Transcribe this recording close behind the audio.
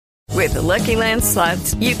With the Lucky Land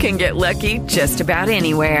Slots, you can get lucky just about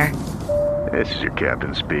anywhere. This is your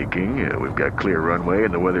captain speaking. We've got clear runway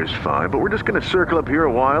and the weather's fine, but we're just going to circle up here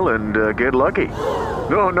a while and get lucky.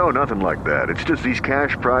 No, nothing like that. It's just these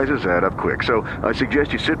cash prizes add up quick. So I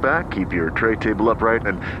suggest you sit back, keep your tray table upright,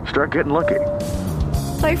 and start getting lucky.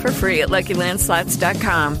 Play for free at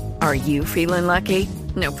LuckyLandSlots.com. Are you feeling lucky?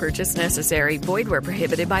 No purchase necessary. Void where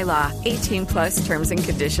prohibited by law. 18 plus terms and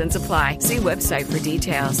conditions apply. See website for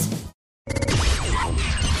details.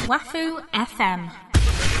 Wahoo FM.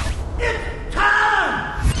 It's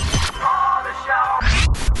time! On the show!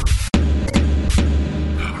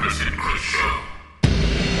 The Chris and Chris Show.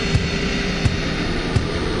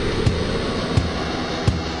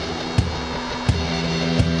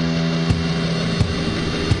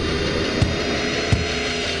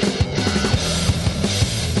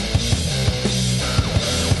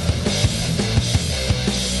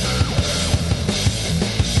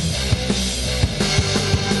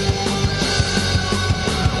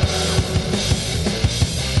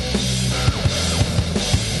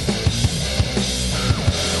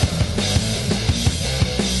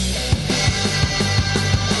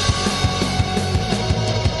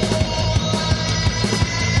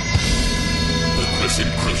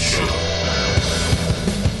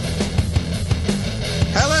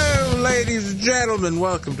 Gentlemen,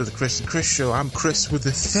 welcome to the Chris and Chris Show. I'm Chris with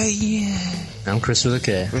a K. I'm Chris with a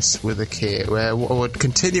K. Chris with a K. We're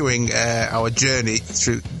continuing our journey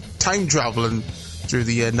through time traveling through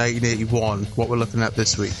the year 1981. What we're looking at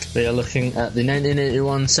this week? We are looking at the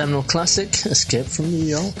 1981 seminal classic, Escape from New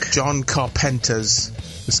York. John Carpenter's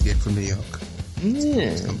Escape from New York.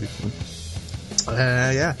 Yeah. It's going to be fun.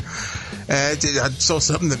 Yeah. I saw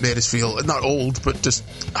something that made us feel not old, but just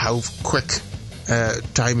how quick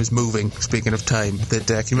time is moving. Speaking of time, that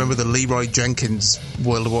can you remember the Leroy Jenkins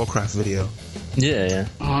World of Warcraft video? Yeah.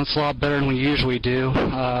 Oh, it's a lot better than we usually do. All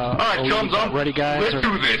right, thumbs up. Ready, guys? Let's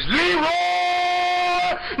do this. Leroy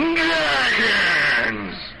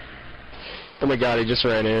Jenkins! Oh my god, he just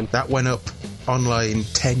ran in. That went up online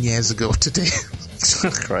 10 years ago today.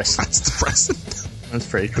 Christ. That's depressing. That's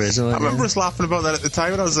pretty crazy. I remember us laughing about that at the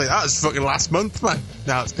time, and I was like, that was fucking last month, man.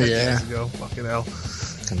 Now it's 10 years ago. Fucking hell.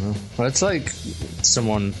 Well, it's like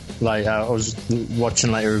someone, like, I was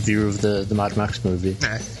watching like a review of the Mad Max movie,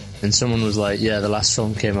 and someone was like, yeah, the last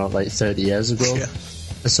film came out like 30 years ago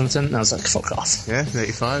or something, and I was like, fuck off. Yeah,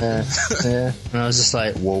 85. Yeah. And I was just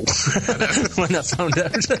like, whoa. When I found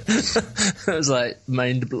out, I was like,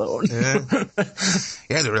 mind blown. Yeah,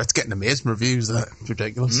 that's getting amazing reviews. That's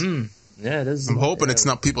ridiculous. Yeah, it is. I'm hoping it's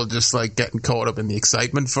not people just like getting caught up in the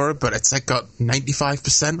excitement for it, but it's like got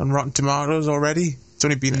 95% on Rotten Tomatoes already. It's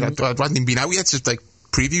only been, it hasn't even been out yet. It's just like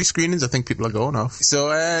preview screenings. I think people are going off. So,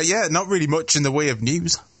 not really much in the way of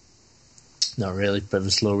news. Not really. Bit of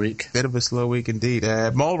a slow week. Bit of a slow week indeed.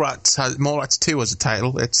 Mallrats 2 has a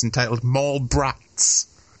title. It's entitled Mallbrats.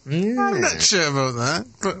 Yeah. I'm not sure about that,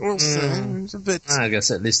 but we'll see. It's a bit... I guess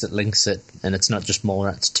at least it links it, and it's not just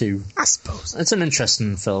Mallrats 2. I suppose. It's an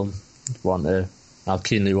interesting film. I'll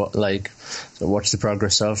keenly watch the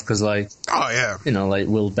progress of, because will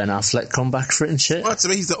Ben Affleck come back for it and shit? Well, to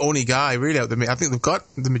me, he's the only guy really out there. I think they've got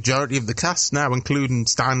the majority of the cast now, including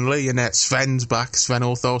Stan Lee, and Sven's back. Sven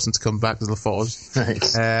Orthorson's come back as LaForge.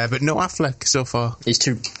 Nice. But no Affleck so far. He's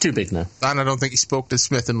too big now. And I don't think he spoke to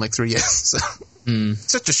Smith in like 3 years. So.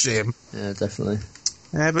 Such a shame. Yeah, definitely.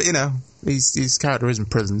 But his character is in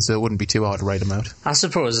prison, so it wouldn't be too hard to write him out. I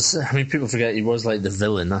suppose. I mean, people forget he was like the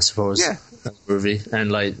villain, I suppose. Yeah. That movie,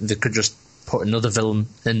 and like they could just put another villain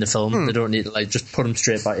in the film. They don't need to just put him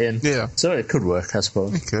straight back in. Yeah. So it could work, I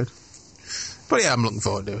suppose. It could. But yeah, I'm looking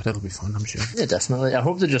forward to it. It'll be fun, I'm sure. Yeah, definitely. I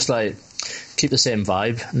hope they just keep the same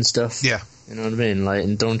vibe and stuff. Yeah. You know what I mean?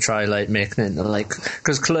 and don't try making it into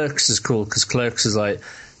because Clerks is cool. Because Clerks is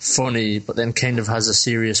funny, but then kind of has a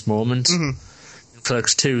serious moment. Mm-hmm.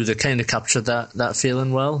 Clerks 2, they kind of captured that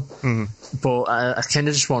feeling well. Mm-hmm. But I kind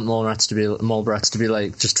of just want Mallrats to be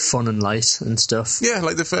just fun and light and stuff. Yeah,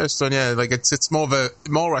 like the first one. Yeah, it's more of a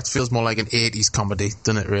Mallrats feels more like an 80s comedy,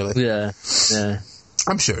 doesn't it? Really? Yeah.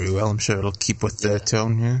 I'm sure he will. I'm sure it'll keep with the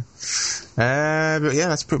tone. Yeah. But yeah,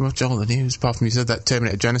 that's pretty much all the news. Apart from you said that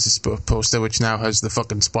Terminator Genesis poster, which now has the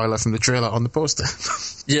fucking spoiler from the trailer on the poster.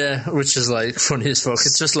 Yeah, which is funny as fuck.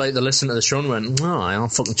 It's just they listened to the show and went, "Oh, I'll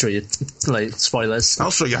fucking show you spoilers. I'll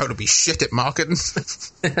show you how to be shit at marketing."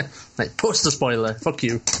 Poster spoiler. Fuck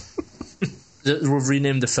you. We've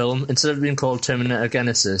renamed the film. Instead of being called Terminator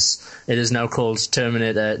Genesis, it is now called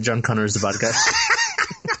Terminator John Connor is the bad guy.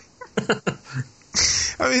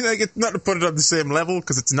 I mean, not to put it on the same level,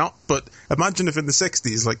 because it's not, but imagine if in the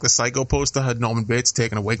 60s, the Psycho poster had Norman Bates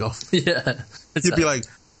taking a wig off. Yeah. You'd be like,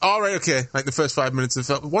 All right, okay. Like the first 5 minutes of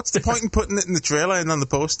the film. What's the point in putting it in the trailer and on the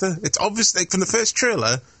poster? It's obvious, like, from the first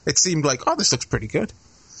trailer, it seemed like, oh, this looks pretty good.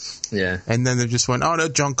 Yeah. And then they just went, oh no,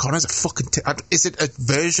 John Connor's a fucking... is it a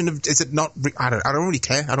version of... Is it not... I don't really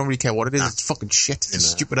care. I don't really care what it is. It's fucking shit. It's a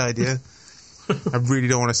stupid idea. I really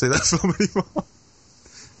don't want to see that film anymore.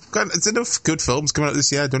 God, it's enough good films coming out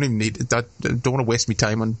this year. I don't even need it. I don't want to waste my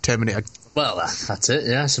time on Terminator. Well, that's it,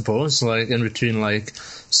 yeah, I suppose. Like, in between, like,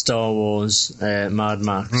 Star Wars, Mad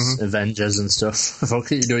Max, Avengers and stuff.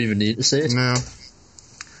 Fuck it, you don't even need to see it. No.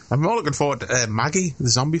 I'm more looking forward to Maggie, the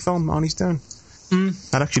zombie film Arnie's doing.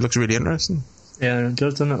 That actually looks really interesting. Yeah, it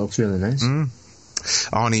does, doesn't it? It looks really nice.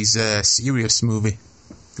 Arnie's serious movie.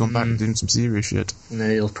 Going back and doing some serious shit. And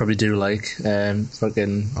then he'll probably do, like,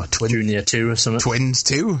 fucking Junior 2 or something. Twins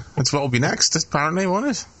 2? That's what will be next, apparently, won't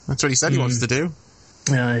it? That's what he said he wants to do.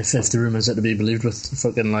 Yeah, if the rumours are to be believed, with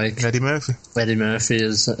fucking, like... Eddie Murphy. Eddie Murphy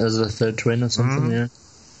as a third twin or something, yeah.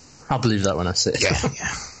 I'll believe that when I see it. Yeah.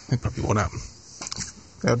 It probably won't happen.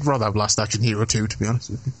 I'd rather have Last Action Hero 2, to be honest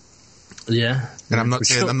with you. Yeah. And I'm not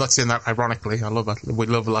saying that ironically. I love it. We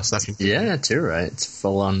love Last Action Hero. Yeah, too, right. It's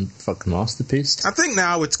full-on fucking masterpiece. I think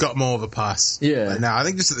now it's got more of a pass. Yeah. Like now, I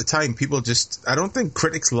think just at the time, people just... I don't think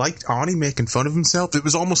critics liked Arnie making fun of himself. It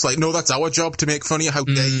was almost like, no, that's our job to make fun of you. How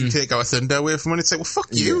dare you take our thunder away from him? It's like, well, fuck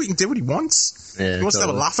you. He can do what he wants. Yeah, he wants to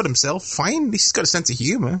have a laugh at himself. Fine. At least he's got a sense of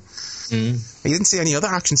humour. He didn't see any other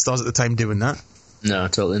action stars at the time doing that. No,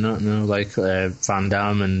 totally not. No, like Van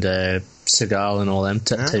Damme and Seagal and all them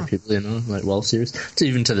type people, you know, like well serious.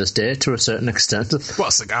 Even to this day, to a certain extent.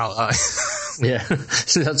 Well, Seagal, yeah,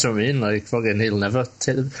 so that's what I mean. Like, fucking, he'll never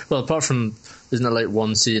take them. Well, apart from, isn't there like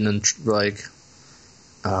one scene and like,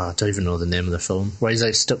 I don't even know the name of the film, where he's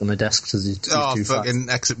like stuck on a desk because he's too fucking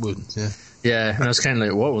fat. Exit Wounds, yeah. Yeah, and I was kind of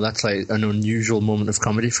like, whoa, that's like an unusual moment of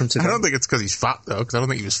comedy from Seagal. I don't think it's because he's fat, though, because I don't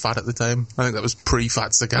think he was fat at the time. I think that was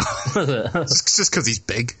pre-fat Seagal. It's just because he's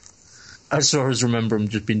big. I just always remember him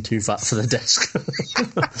just being too fat for the desk.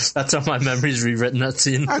 That's how my memory's rewritten that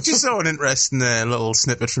scene. I just saw an interesting little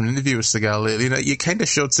snippet from an interview with Seagal lately. You know, you kind of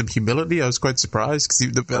showed some humility. I was quite surprised, because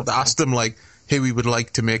they asked him, like, who he would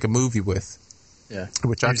like to make a movie with. Yeah.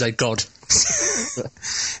 Which he was like, God. And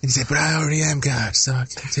he said, but I already am God, so I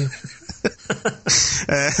can't do it.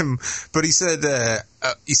 But he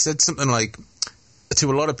said something like,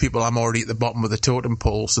 to a lot of people, I'm already at the bottom of the totem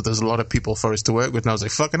pole, so there's a lot of people for us to work with. And I was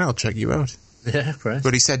like, fucking hell, check you out. Yeah, great.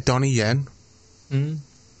 But he said Donnie Yen.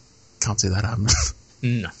 Can't see that happening.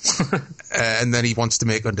 No. And then he wants to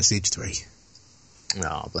make Under Siege 3.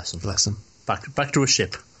 Oh, bless him. Bless him. Back to a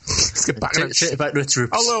ship. Let's get back to its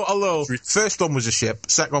roots. Although, first one was a ship,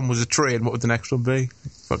 second one was a train, what would the next one be?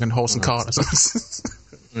 Fucking horse and cart or something.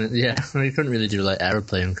 Yeah, well, you couldn't really do like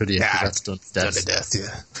aeroplane, could you? Yeah, that's done to death. Done to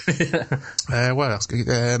death, yeah. What else?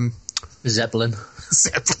 Zeppelin.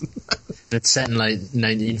 Zeppelin. It's set in like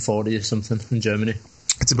 1940 or something in Germany.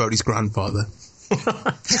 It's about his grandfather.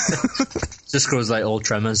 Just goes like all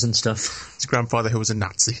tremors and stuff. His grandfather who was a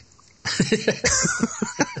Nazi.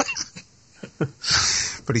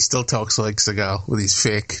 But he still talks like Seagal with his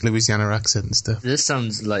fake Louisiana accent and stuff. This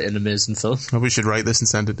sounds like an amazing film. Maybe we should write this and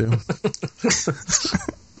send it to him.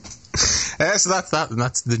 So that's that, and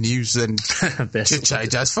that's the news and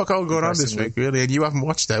chit-chat. Fuck all going on this week, really. And you haven't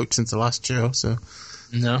watched Out since the last show, so...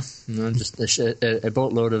 No, just a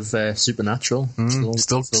boatload of Supernatural.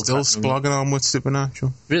 Still splogging on with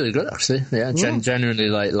Supernatural. Really good, actually. Yeah, genuinely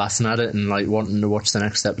like laughing at it and like wanting to watch the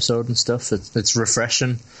next episode and stuff. It's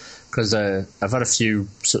refreshing. Because I've had a few,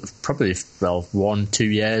 sort of, probably, 1-2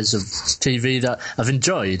 years of TV that I've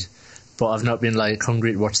enjoyed, but I've not been, like,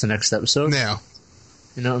 hungry to watch the next episode. Yeah.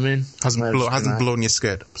 You know what I mean? Hasn't blown your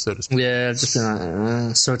skirt up, so to speak. Yeah, I've just been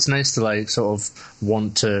like, so it's nice to, like, sort of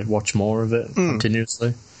want to watch more of it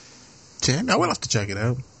continuously. Yeah, I will have to check it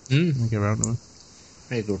out. I'll get around to it.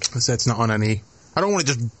 Very good. I said it's not on any... I don't want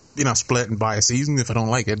to just, split and buy a season if I don't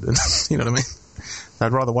like it. You know what I mean?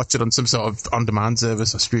 I'd rather watch it on some sort of on-demand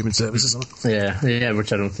service or streaming service or something. Yeah,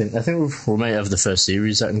 which I don't think... I think we might have the first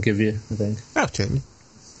series I can give you, I think. Oh, change.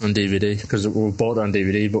 On DVD, because we bought it on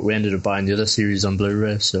DVD, but we ended up buying the other series on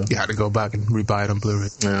Blu-ray, so... You had to go back and rebuy it on Blu-ray.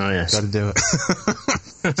 Oh, yes. Got to do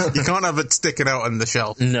it. You can't have it sticking out on the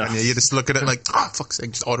shelf. No. You just look at it like, fuck's sake,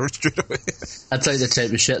 just order it straight away. That's like the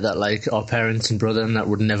type of shit that, like, our parents and brother and that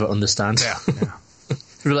would never understand. Yeah.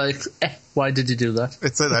 We're like, why did you do that?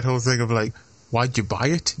 It's like that whole thing of, like, why'd you buy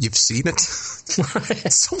it? You've seen it. So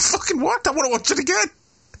fucking what? I want to watch it again.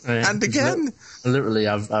 And again. Literally,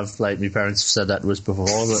 I've like, my parents have said that to us before.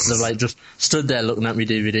 They've like just stood there looking at me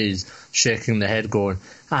DVDs, shaking their head, going,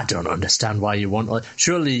 I don't understand why you want... Like,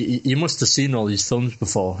 surely you must have seen all these films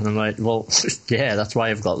before. And I'm like, well, yeah, that's why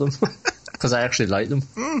I've got them. because I actually like them.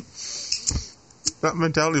 That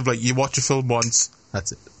mentality of, like, you watch a film once,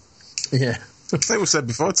 that's it. Yeah. Like we said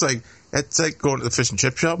before, it's like going to the fish and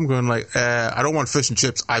chip shop and going like, I don't want fish and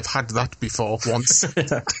chips. I've had that before once.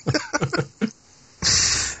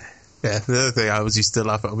 Yeah, the other thing I always used to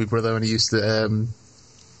laugh at my brother when he used to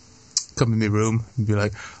come in my room and be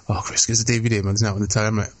like, "Oh, Chris, there's a DVD, man. It's not on the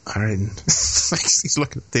time." I'm like, all right. He's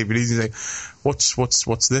looking at the DVDs. He's like,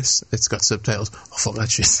 "What's this?" It's got subtitles. Oh, fuck that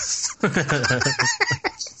shit.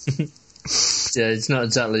 Yeah, it's not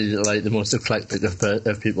exactly like the most eclectic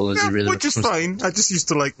of people as you really. Which is fine. I just used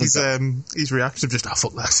to like his reaction of just, "Oh,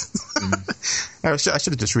 fuck that." I should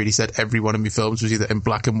have just really said every one of my films was either in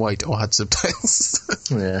black and white or had subtitles.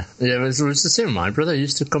 Yeah, it was the same with my brother. He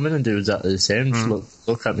used to come in and do exactly the same. Just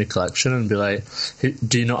look at my collection and be like,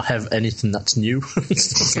 "Do you not have anything that's new?"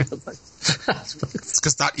 It's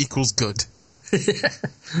because that equals good.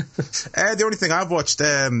 The only thing I've watched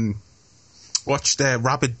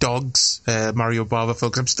Rabid Dogs, Mario Bava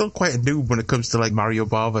film, 'cause I'm still quite a noob when it comes to like Mario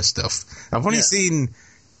Bava stuff. I've only seen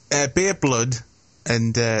Bear Blood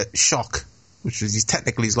and Shock, which was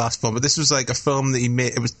technically his last film, but this was like a film that he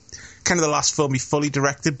made. It was kind of the last film he fully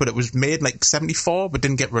directed, but it was made like 74, but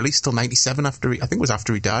didn't get released till 97 I think it was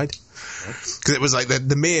after he died. Because it was like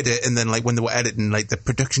they made it, and then like when they were editing, like the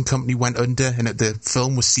production company went under, and the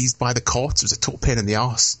film was seized by the courts. It was a total pain in the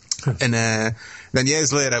arse. And then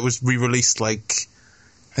years later, it was re-released. Like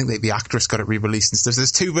I think like the actress got it re-released and stuff. So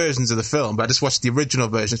there's two versions of the film, but I just watched the original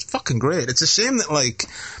version. It's fucking great. It's a shame that like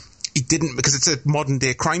he didn't, because it's a modern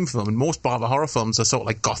day crime film, and most Bava horror films are sort of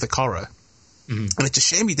like gothic horror. And it's a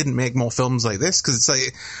shame he didn't make more films like this, because it's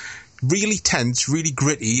like really tense, really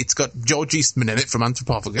gritty. It's got George Eastman in it from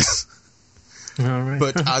Anthropophagus. All right.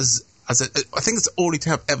 But I think it's the only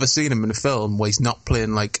time I've ever seen him in a film where he's not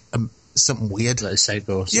playing like something weird. Like a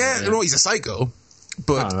psycho. Yeah, no, he's a psycho,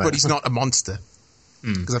 but he's not a monster.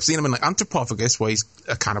 Because I've seen him in like Anthropophagus, where he's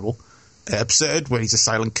a cannibal, Absurd, where he's a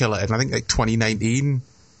silent killer, and I think like 2019,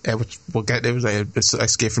 which we'll get, it was like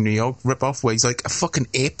Escape from New York rip-off, where he's like a fucking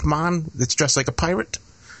ape man that's dressed like a pirate.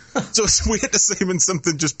 So it's weird to see him in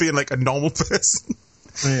something just being like a normal person.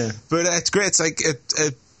 Yeah. But it's great. It's like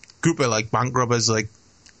a group of like bank robbers like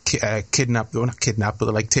kidnap, well, not kidnap, but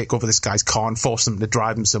they like take over this guy's car and force them to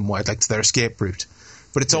drive him somewhere, like to their escape route.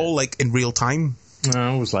 But it's all like in real time. I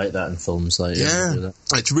always like that in films. Like, yeah.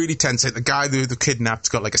 It's really tense. Like the guy who the kidnapped's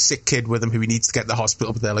got like a sick kid with him who he needs to get to the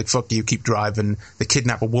hospital, but they're like, "Fuck you, keep driving." They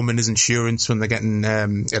kidnap a woman as insurance when they're getting at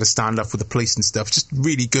a standoff with the police and stuff. Just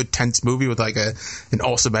really good tense movie with like an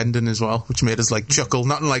awesome ending as well, which made us like chuckle.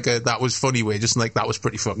 Not in like a that was funny way, just like that was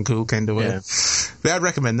pretty fucking cool kind of way. Yeah. But I'd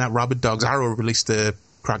recommend that. Rabid Dogs. Arrow released a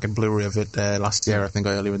cracking Blu-ray of it last year, I think,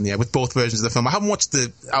 earlier in the year, with both versions of the film. I haven't watched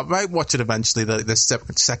I might watch it eventually, the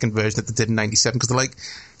second version that they did in 97, because they like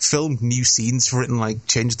filmed new scenes for it and like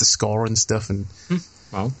changed the score and stuff, and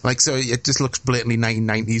like, so it just looks blatantly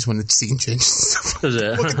 1990s when the scene changes and stuff. Does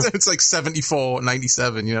it? It's like 74,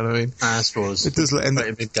 97, you know what I mean? I suppose. It does, and quite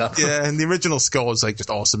a big gap. Yeah, and the original score is like just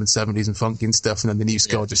awesome in 70s and funky and stuff, and then the new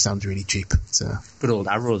score just sounds really cheap. So. Good old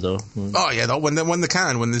Arrow, though. Oh yeah, when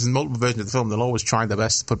there's multiple versions of the film, they'll always try their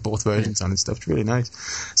best to put both versions on and stuff. It's really nice.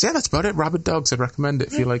 So yeah, that's about it. Rabid Dogs, I'd recommend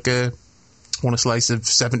it if you like want a slice of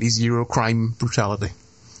 70s Euro crime brutality.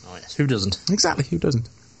 Oh yes, who doesn't? Exactly, who doesn't?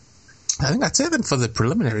 I think that's it then for the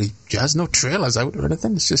preliminary jazz. No trailers out or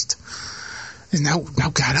anything. It's just now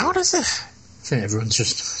got out, is it? I think everyone's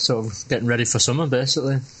just sort of getting ready for summer,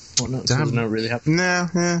 basically. Doesn't really happen. No,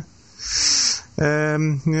 yeah.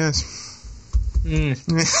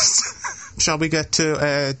 Yes. Shall we get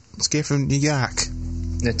to Escape from New York?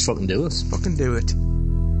 Let's fucking do it. Fucking do it.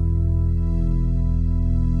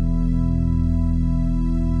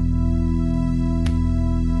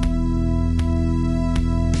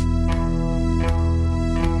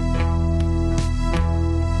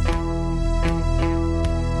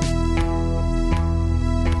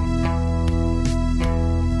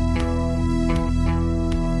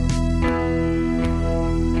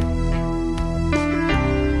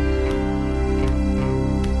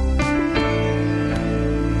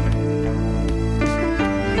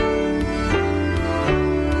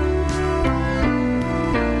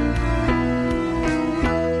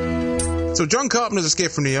 So John Carpenter's Escape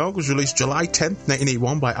from New York was released July 10th,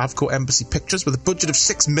 1981 by Avco Embassy Pictures with a budget of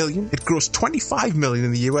 $6 million. It grossed $25 million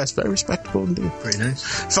in the US. Very respectable indeed. Pretty nice.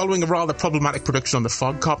 Following a rather problematic production on The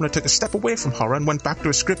Fog, Carpenter took a step away from horror and went back to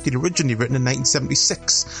a script he'd originally written in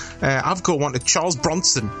 1976. Avco wanted Charles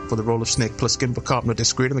Bronson for the role of Snake Plissken, but Carpenter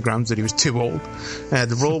disagreed on the grounds that he was too old.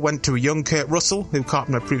 The role went to a young Kurt Russell, who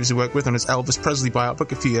Carpenter had previously worked with on his Elvis Presley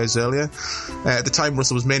biopic a few years earlier. At the time,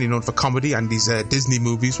 Russell was mainly known for comedy and his Disney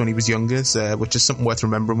movies when he was younger, Williams, which is something worth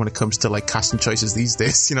remembering when it comes to like casting choices these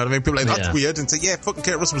days. You know what I mean? People are like, that's weird, and say, yeah, fucking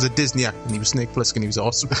Kurt Russell was a Disney actor, and he was Snake Plissken, he was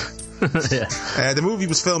awesome. The movie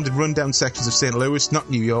was filmed in rundown sections of St. Louis, not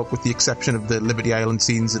New York, with the exception of the Liberty Island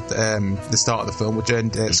scenes at the start of the film, which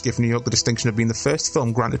earned Skiff New York the distinction of being the first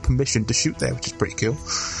film granted permission to shoot there, which is pretty cool.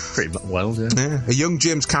 Pretty well, yeah. A young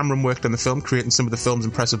James Cameron worked on the film, creating some of the film's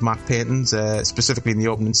impressive matte paintings, specifically in the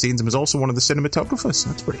opening scenes, and was also one of the cinematographers.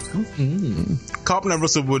 That's pretty cool. Carpenter and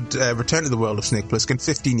Russell would return to the world of Snake Plissken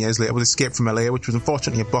 15 years later with Escape from LA, which was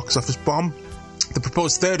unfortunately a box office bomb. The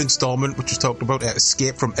proposed third installment, which was talked about,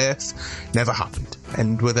 Escape from Earth, never happened.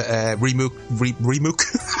 And with a remake,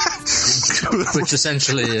 which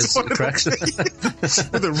essentially is correct.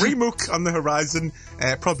 With a remake on the horizon,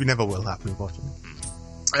 probably never will happen, unfortunately.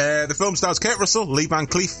 The film stars Kurt Russell, Lee Van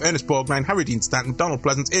Cleef, Ernest Borgnine, Harry Dean Stanton, Donald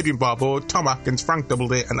Pleasance, Adrian Barbeau, Tom Atkins, Frank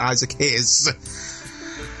Doubleday, and Isaac Hayes.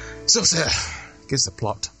 So, sir, here's the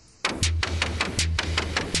plot.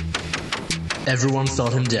 Everyone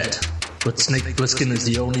thought him dead, but Snake Plissken is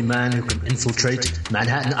the only man who can infiltrate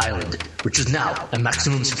Manhattan Island, which is now a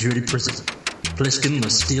maximum security prison. Plissken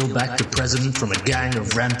must steal back the president from a gang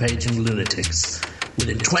of rampaging lunatics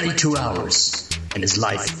within 22 hours, and his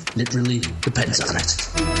life literally depends on it.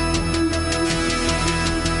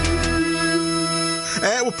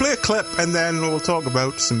 We'll play a clip, and then we'll talk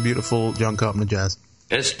about some beautiful John Carpenter jazz.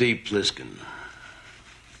 S.D. Plissken,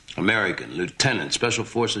 American, Lieutenant, Special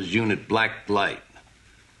Forces Unit Black Light.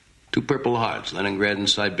 2 Purple Hearts, Leningrad and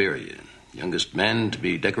Siberia. Youngest man to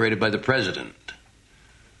be decorated by the President.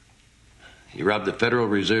 He robbed the Federal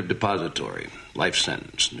Reserve Depository. Life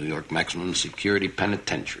sentence, New York Maximum Security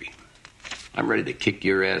Penitentiary. I'm ready to kick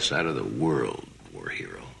your ass out of the world, war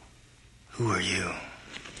hero. Who are you?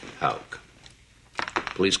 Houck.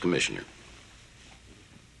 Police Commissioner.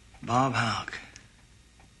 Bob Houck.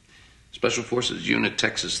 Special Forces Unit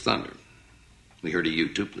Texas Thunder. We heard of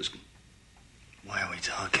you too, Plissken. Why are we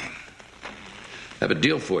talking? I have a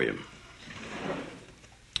deal for you.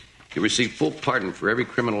 You receive full pardon for every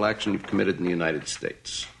criminal action you've committed in the United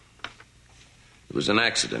States. It was an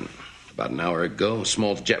accident. About an hour ago, a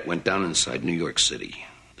small jet went down inside New York City.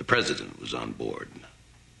 The president was on board.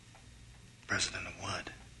 President of what?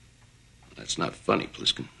 That's not funny,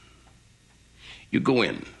 Plissken. You go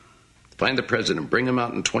in, find the president, bring him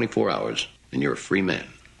out in 24 hours, and you're a free man.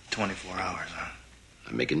 24 hours, huh?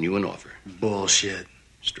 I'm making you an offer. Bullshit.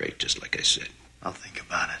 Straight, just like I said. I'll think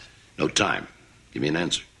about it. No time. Give me an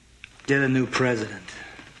answer. Get a new president.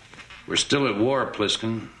 We're still at war,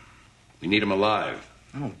 Plissken. We need him alive.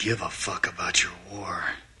 I don't give a fuck about your war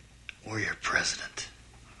or your president.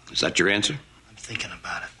 Is that your answer? I'm thinking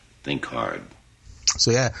about it. Think hard.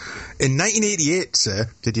 So, yeah. In 1988, sir,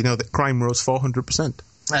 did you know that crime rose 400%?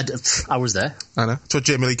 I was there. I know. That's what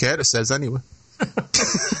Jamie Lee Curtis says, anyway.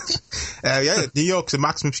 New York's a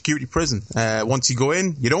maximum security prison. Once you go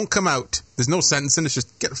in, you don't come out. There's no sentencing, it's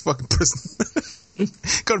just get a fucking prison.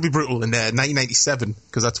 Gotta be brutal in 1997,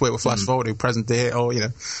 because that's where we're flash forward to present day, or,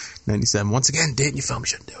 97. Once again, dating your film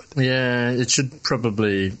shouldn't do it. Yeah, it should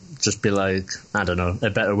probably just be like, I don't know,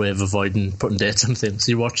 a better way of avoiding putting dates on things.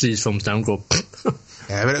 You watch these films now and go,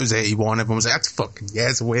 yeah, but it was 81, everyone was like, that's fucking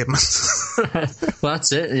years away, man. Well,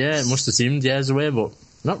 that's it, yeah, it must have seemed years away, but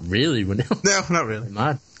not really. No, not really.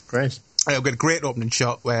 Mad. Great. We've got a great opening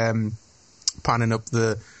shot panning up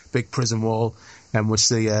the big prison wall, and we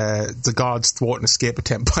see the guards thwart an escape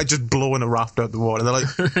attempt by just blowing a raft out the water. They're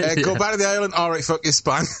like, go back to the island. All right, fuck your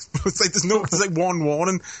span. It's like there's like one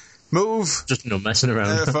warning. Move. Just no messing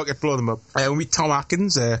around. Fuck it, blow them up. We meet Tom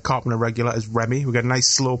Atkins, Carpenter regular as Remy. We get a nice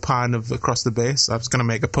slow pan of across the base. I was going to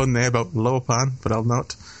make a pun there about low pan, but I'll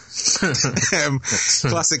not.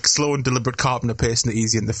 Classic slow and deliberate Carpenter pacing it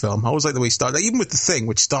easy in the film. I always like the way he starts. Even with The Thing,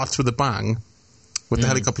 which starts with a bang, with the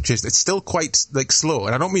helicopter chase, it's still quite slow,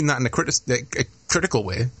 and I don't mean that in a critical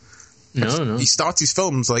way. No. He starts his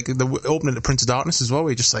films like the opening to Prince of Darkness as well,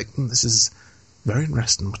 where you're just like, this is very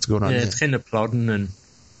interesting. What's going on? Yeah, here? It's kind of plodding, and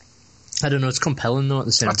I don't know, it's compelling though at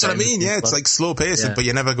the same time. That's what I mean. Yeah, it's like slow pacing, but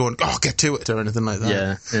you're never going, get to it or anything like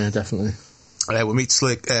that. Yeah, definitely. We meet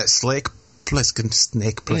Snake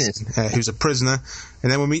Plissken, who's a prisoner,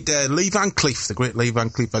 and then we meet Lee Van Cleef, the great Lee Van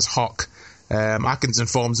Cleef as Hawk. Atkins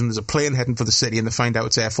informs them there's a plane heading for the city, and they find out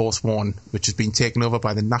it's Air Force One, which has been taken over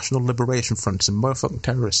by the National Liberation Front, some motherfucking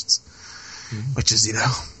terrorists. Which is, a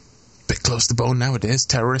bit close to bone nowadays.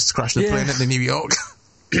 Terrorists crashing a plane into New York.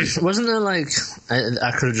 Wasn't there, I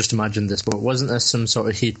could have just imagined this, but wasn't there some sort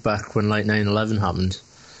of heat back when, 9/11 happened?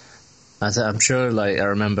 I'm sure, I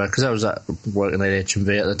remember, because I was working at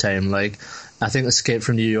HMV at the time, I think Escape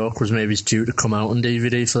from New York was maybe due to come out on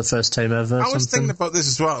DVD for the first time ever. I was thinking about this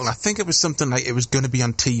as well, and I think it was something like it was going to be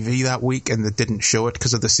on TV that week, and they didn't show it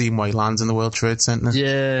because of the scene where he lands in the World Trade Center.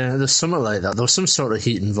 Yeah, there's something like that. There was some sort of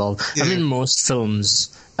heat involved. Yeah. I mean, most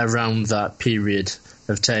films around that period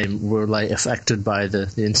of time were like affected by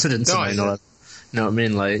the incidents. Oh, you know what I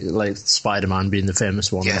mean? Like Spider-Man being the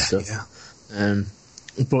famous one and stuff. Yeah.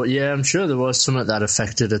 But yeah, I'm sure there was something that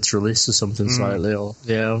affected its release or something slightly, or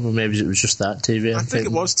maybe it was just that TV. I think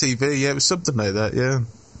it was TV. Yeah, it was something like that. Yeah.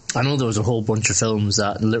 I know there was a whole bunch of films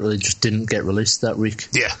that literally just didn't get released that week.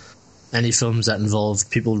 Yeah. Any films that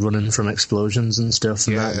involved people running from explosions and stuff,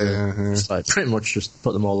 and just like pretty much just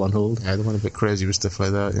put them all on hold. Yeah, they went a bit crazy with stuff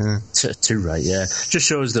like that. Yeah. Too right. Yeah. Just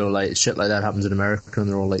shows though, like shit like that happens in America, and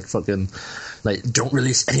they're all like fucking. Like, don't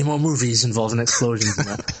release any more movies involving explosions and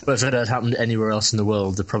that. But if it had happened anywhere else in the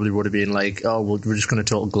world, they probably would have been like, oh, well, we're just going to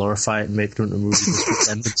totally glorify it and make it into a movie.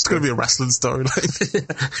 It's going to be a wrestling storyline.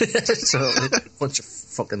 Totally. A bunch of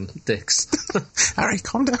fucking dicks. Harry,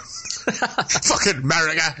 calm down. Fucking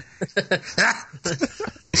America.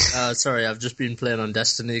 Sorry, I've just been playing on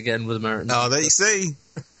Destiny again with Americans. Oh, there you see.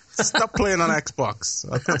 Stop playing on Xbox.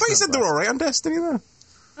 I thought you said they were alright on Destiny, though.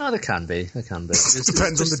 Oh, they can be. They can be. It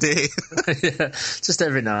depends on the day. Yeah, just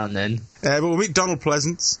every now and then. But we'll meet Donald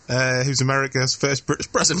Pleasance, who's America's first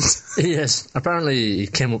British president. Yes. Apparently he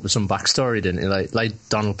came up with some backstory, didn't he? Like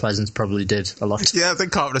Donald Pleasance probably did a lot. Yeah, I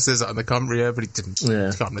think Carpenter says that in the commentary, but he didn't.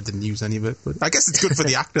 Yeah. Carpenter didn't use any of it. But I guess it's good for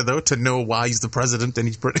the actor, though, to know why he's the president and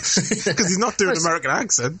he's British. Because he's not doing an American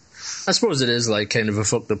accent. I suppose it is like kind of a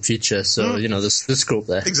fucked up feature, so, you know, there's scope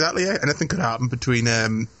there. Exactly, yeah. Anything could happen between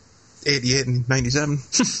 88 and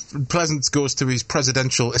 97. Pleasance goes to his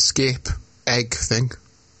presidential escape egg thing.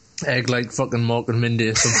 Egg like fucking Mork and Mindy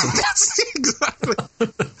or something. Exactly.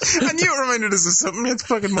 I knew it reminded us of something. It's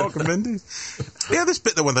fucking Mork and Mindy. Yeah, this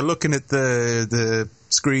bit though, when they're looking at the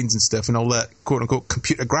screens and stuff and all that quote-unquote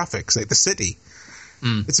computer graphics, like the city.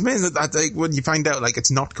 It's amazing that like, when you find out like it's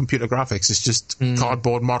not computer graphics, it's just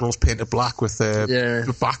cardboard models painted black with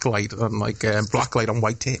backlight and like blacklight on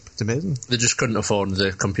white tape. It's amazing. They just couldn't afford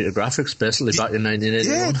the computer graphics basically back in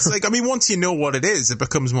 1981. Yeah, it's like, I mean, once you know what it is, it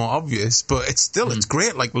becomes more obvious, but it's still, it's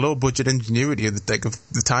great, like low budget ingenuity of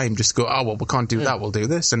the time. Just go, oh, well, we can't do that, we'll do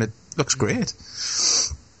this, and it looks great.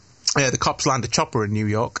 The cops land a chopper in New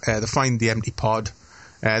York. They find the empty pod.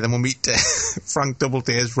 Then we'll meet Frank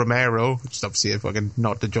Doubleday's Romero, which is obviously a fucking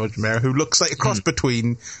nod to George Romero, who looks like a cross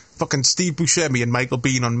between fucking Steve Buscemi and Michael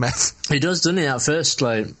Biehn on meth. He does, doesn't he, at first?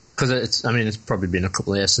 Like, because it's probably been a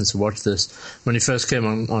couple of years since I watched this. When he first came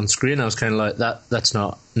on screen, I was kind of like, that's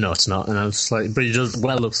not, no, it's not. And I was like, but he does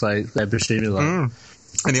looks like Buscemi. Like.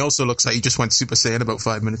 And he also looks like he just went Super Saiyan about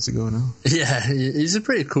 5 minutes ago now. Yeah, he's a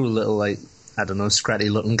pretty cool little, like, I don't know,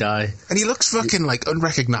 scratty looking guy. And he looks fucking, like,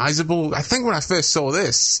 unrecognisable. I think when I first saw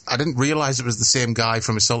this, I didn't realise it was the same guy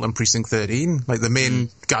from Assault on Precinct 13, like the main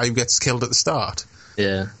guy who gets killed at the start.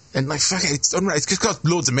 Yeah. And, like, fucking, it's just got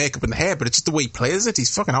loads of makeup in the hair, but it's just the way he plays it.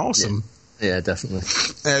 He's fucking awesome. Yeah, definitely.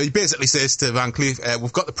 He basically says to Van Cleef,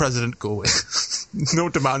 we've got the president, go away. No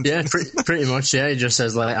demand. Yeah, pretty much, yeah. He just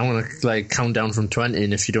says, like, I'm going to, like, count down from 20,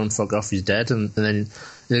 and if you don't fuck off, he's dead. And then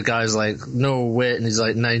the guy's like, no, wait, and he's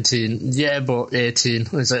like, 19. Yeah, but 18. And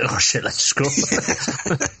he's like, oh, shit, let's just go.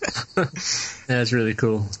 Yeah, it's really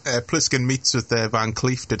cool. Pliskin meets with Van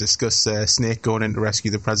Cleef to discuss Snake going in to rescue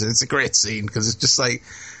the president. It's a great scene, because it's just like,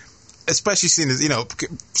 especially seeing as, you know,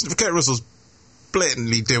 Kurt Russell's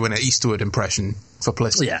blatantly doing an Eastwood impression for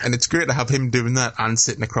Pliskin. Yeah. And it's great to have him doing that and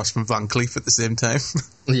sitting across from Van Cleef at the same time.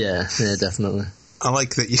 Yeah, definitely. I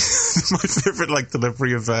like that. My favourite, like,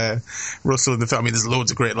 delivery of Russell in the film. I mean, there's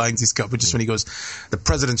loads of great lines he's got, but just when he goes, the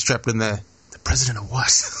president's trapped in there. The president of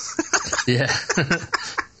what? Yeah.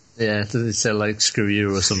 Yeah, did he say, like, screw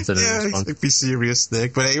you or something? Yeah, he's like, be serious,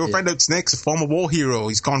 Snake. But you'll find out Snake's a former war hero.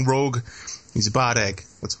 He's gone rogue. He's a bad egg.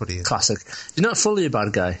 That's what he is. Classic. He's not fully a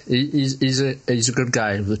bad guy. He's a good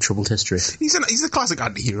guy with a troubled history. He's a classic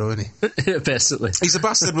anti-hero, isn't he? Yeah, basically. He's a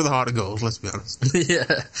bastard with a heart of gold, let's be honest.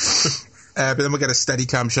 Yeah. But then we get a steady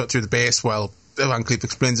cam shot through the base while Van Cleef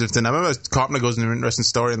explains everything. I remember Carpenter goes into an interesting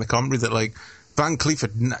story in the commentary that, like, Van Cleef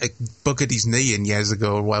had buggered his knee in years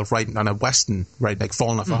ago while riding on a Western, right, like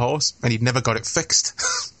falling off a horse, and he'd never got it fixed.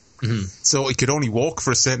 So he could only walk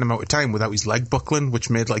for a certain amount of time without his leg buckling,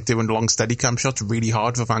 which made, like, doing long steady cam shots really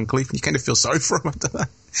hard for Van Cleef, and you kind of feel sorry for him after that.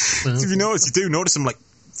 So if you do notice him, like,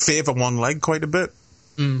 favour one leg quite a bit.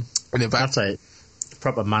 That's right.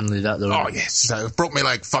 proper manly, that, though. Oh, yes. So, broke me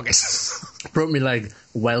leg, fuck it. Broke me leg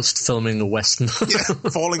whilst filming a Western. Yeah,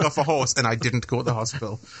 falling off a horse, and I didn't go to the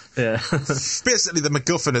hospital. Yeah. Basically, the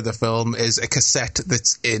MacGuffin of the film is a cassette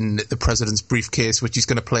that's in the president's briefcase, which he's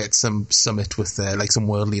going to play at some summit with, like, some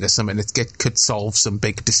world leader summit, and it could solve some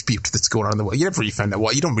big dispute that's going on in the world. You never really find out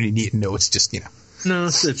what. You don't really need to know. It's just, No,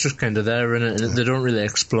 it's just kind of there, isn't it? They don't really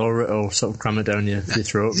explore it or sort of cram it down your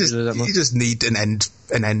throat. You just need an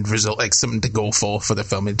end result, like something to go for the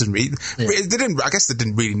film. It doesn't really. I guess they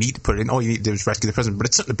didn't really need to put it in. All you need to do is rescue the president, but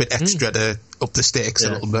it's something a bit extra to up the stakes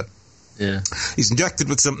a little bit. Yeah, he's injected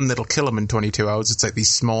with something that'll kill him in 22 hours. It's like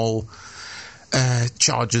these small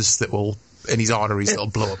charges that will. In his arteries, it'll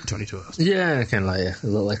blow up in 22 hours. Yeah, kind of like a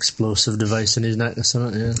little explosive device in his neck or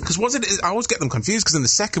something, yeah. Because I always get them confused, because in the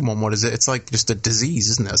second one, what is it? It's like just a disease,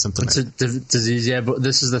 isn't it, or something? It's a disease, yeah, but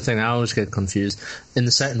this is the thing, I always get confused. In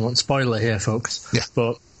the second one, spoiler here, folks,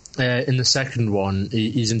 but in the second one,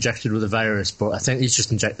 he's injected with a virus, but I think he's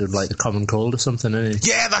just injected with, like, the common cold or something, isn't he?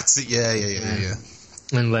 Yeah, that's it, yeah.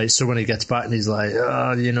 And, like, so when he gets back and he's like,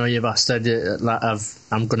 oh, you bastard,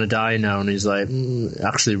 I'm going to die now. And he's like,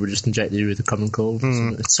 actually, we just injected you with a common cold.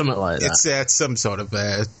 It's something like that. It's some sort of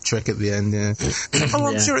trick at the end, yeah.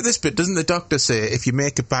 I'm sure at this bit, doesn't the doctor say, if you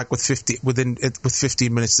make it back with 15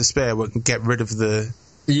 minutes to spare, we can get rid of the...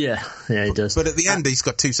 Yeah, he does. But at the end, he's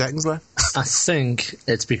got 2 seconds left. I think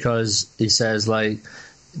it's because he says, like,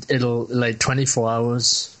 it'll, like, 24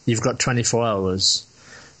 hours. You've got 24 hours.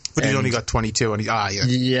 But he's only got 22, and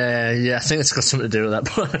Yeah, I think it's got something to do with that,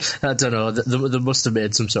 but I don't know. They must have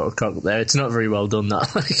made some sort of cock there. It's not very well done,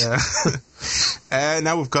 that.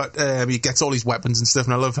 Now we've got, he gets all his weapons and stuff,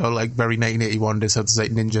 and I love how, like, very 1981 is how to say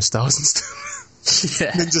ninja stars and stuff.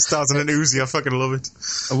 Yeah. Ninja stars and an Uzi, I fucking love it.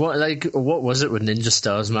 What was it with ninja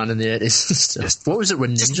stars, man, in the 80s and stuff? What was it with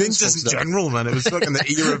ninjas? Ninjas in general, man. It was fucking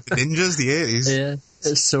the era of the ninjas, the 80s. Yeah.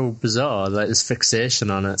 It's so bizarre, like, this fixation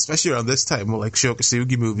on it. Especially around this time, with, like,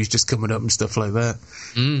 Shokasugi movies just coming up and stuff like that.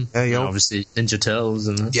 Obviously, Ninja Turtles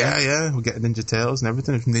and that. Yeah, we're getting Ninja Turtles and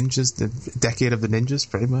everything. Ninjas, the decade of the ninjas,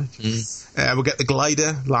 pretty much. We'll get the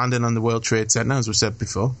glider landing on the World Trade Center, as we said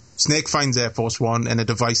before. Snake finds Air Force One and a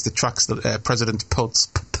device that tracks the president's pulse,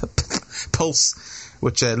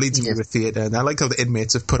 which leads him to a theatre. And I like how the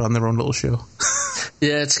inmates have put on their own little show.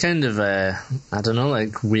 Yeah, it's kind of, I don't know,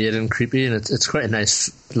 like, weird and creepy, and it's quite a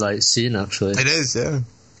nice, like, scene, actually. It is, yeah.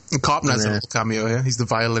 And Carpenter has a little cameo here. He's the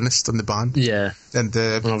violinist in the band. Yeah. And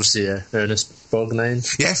obviously, Ernest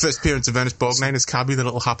Borgnine. Yeah, first appearance of Ernest Borgnine as Cabby, the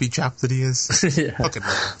little happy chap that he is. Yeah. Fucking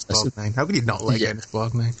Ernest Borgnine. How could you not like Ernest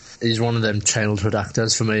Borgnine? He's one of them childhood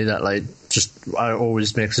actors for me that, like, I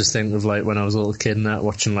always makes us think of, like, when I was a little kid and that,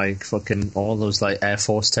 watching, like, fucking all those, like, Air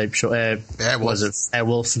Force type shows.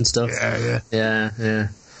 Airwolf and stuff. Yeah.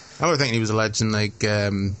 I was thinking he was a legend, like,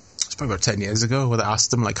 it's probably about 10 years ago, where they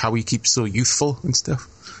asked him, like, how he keeps so youthful and stuff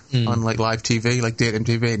on, like, live TV, like daytime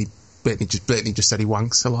TV, and he blatantly just said he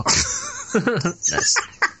wanks a lot. Yes.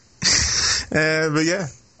 But yeah.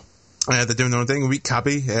 They're doing their own thing. We meet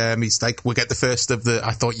Cabby. He's like, we get the first of the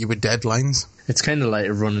 "I thought you were dead" lines. It's kind of like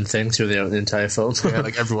a running thing through the entire film. Yeah,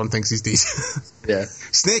 like everyone thinks he's decent. Yeah.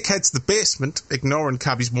 Snake heads to the basement, ignoring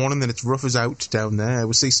Cabby's warning that it's rough as out down there.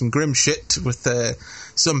 We see some grim shit with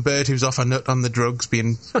some bird who's off a nut on the drugs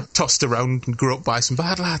being tossed around and grew up by some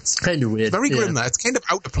bad lads. Kind of weird. It's very grim, that. It's kind of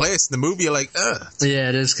out of place in the movie. You're like, ugh. Yeah,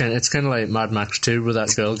 it is kind of like Mad Max 2 with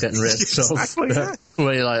that girl getting raped. Exactly, yeah.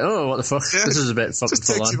 Where you're like, oh, what the fuck? Yeah. This is a bit fucking just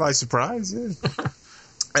takes you by surprise, yeah.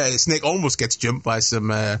 Snake almost gets jumped by some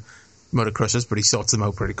motor crushers, but he sorts them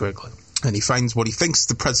out pretty quickly. And he finds what he thinks is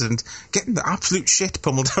the president getting the absolute shit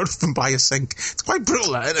pummeled out of him by a sink. It's quite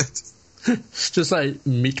brutal, isn't it? Just like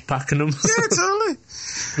meat packing them. Yeah, totally.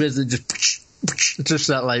 Just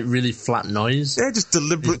that, like, really flat noise. Yeah, just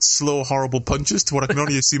deliberate, slow, horrible punches to what I can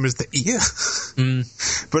only assume is the ear.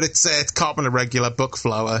 But it's Carpenter regular Buck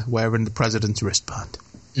Flower wearing the president's wristband.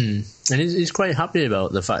 And he's quite happy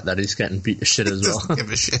about the fact that he's getting beat to shit as well. He doesn't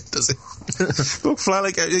give a shit, does he? Buck Flower,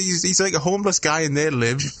 like, he's like a homeless guy in They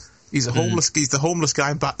Live. He's the homeless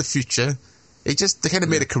guy in Back to the Future. They kind of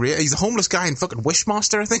made a career. He's a homeless guy in fucking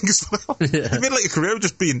Wishmaster, I think, as well. Yeah. He made, like, a career of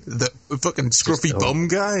just being the fucking scruffy bum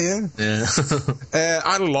guy, yeah.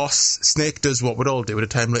 At a loss, Snake does what we'd all do at a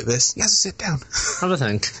time like this. He has to sit down. Have a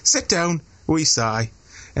think. Sit down, we sigh,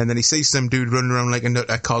 and then he sees some dude running around like a nut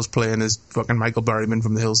cosplaying as fucking Michael Berryman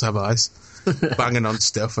from The Hills Have Eyes, banging on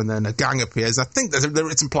stuff, and then a gang appears. I think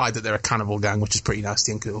it's implied that they're a cannibal gang, which is pretty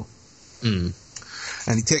nasty and cool.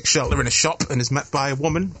 and he takes shelter in a shop and is met by a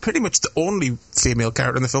woman, pretty much the only female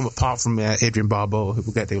character in the film apart from Adrienne Barbeau, who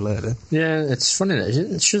we'll get to later. Yeah, it's funny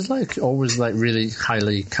that she's like always like really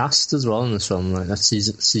highly cast as well in this film, like that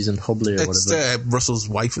season Hubley or whatever. It's Russell's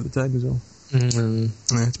wife at the time as well.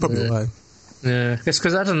 Yeah, it's probably why. Yeah, it's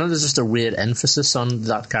because, I don't know, there's just a weird emphasis on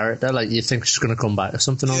that character. Like, you think she's going to come back or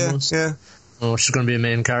something almost. Yeah. Or she's going to be a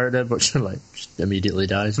main character, but she, like, just immediately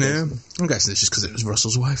dies. Yeah. I'm guessing it's just because it was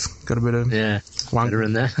Russell's wife. Got a bit of... get her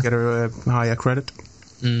in there. Get her a higher credit.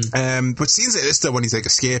 But scenes like this, though, when he's, like,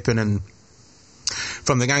 escaping and...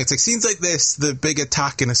 from the gang, it's like scenes like this, the big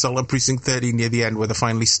attack in Assault on Precinct 13 near the end, where they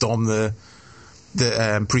finally storm the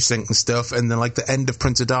precinct and stuff, and then like the end of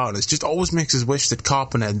Prince of Darkness just always makes us wish that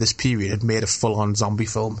Carpenter in this period had made a full-on zombie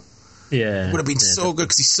film. Yeah, it would have been so good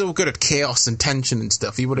because he's so good at chaos and tension and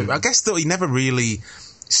stuff. He would have. I guess though he never really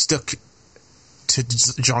stuck to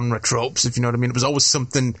genre tropes, if you know what I mean. It was always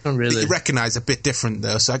something that you recognise a bit different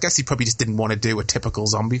though. So I guess he probably just didn't want to do a typical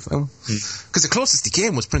zombie film because the closest he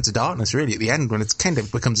came was Prince of Darkness, really, at the end when it kind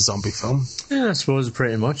of becomes a zombie film. Yeah, I suppose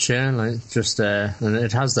pretty much. Yeah, like just and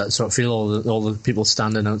it has that sort of feel. All the people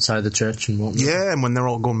standing outside the church and whatnot. Yeah, and when they're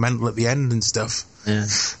all going mental at the end and stuff. Yeah,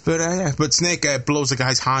 but Snake blows a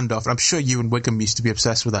guy's hand off, and I'm sure you and Wiggum used to be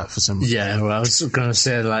obsessed with that for some reason. Yeah, well, I was going to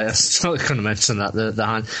say, like, I was going to mention that, the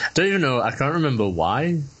hand. I don't even know, I can't remember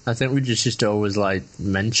why. I think we just used to always, like,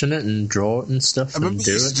 mention it and draw it and stuff. I remember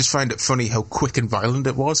we used to just find it funny how quick and violent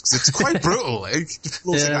it was, because it's quite brutal. Like, just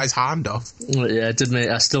blows a guy's hand off. Yeah, it did make,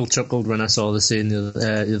 I still chuckled when I saw the scene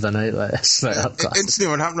the other night. Like, it's like that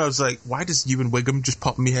instantly when it happened, I was like, why does you and Wiggum just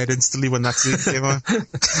pop in my head instantly when that scene came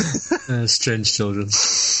on? Strange children. In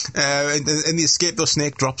the escape, though,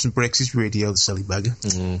 Snake drops and breaks his radio, the silly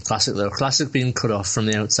bugger. Classic, though. Classic being cut off from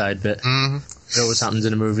the outside bit. It always happens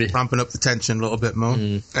in a movie. Ramping up the tension a little bit more.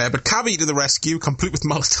 But Cabby to the rescue, complete with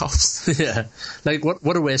Molotovs. Yeah. Like,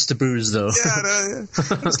 what a waste of booze, though. Yeah.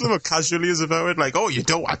 Just little casually is about it. Like, you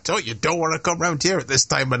don't want to come round here at this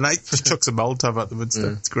time of night. Just chucks a Molotov at them and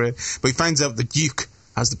stuff. It's great. But he finds out the Duke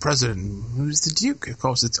as the president. Who's the Duke? Of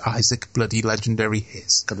course, it's Isaac bloody legendary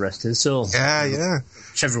Hayes. God rest his soul. Yeah.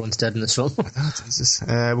 Which everyone's dead in this film. Oh, Jesus.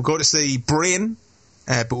 We'll go to see Brain,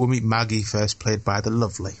 but we'll meet Maggie first, played by the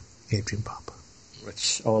lovely Adrienne Barbeau.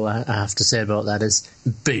 Which, all I have to say about that is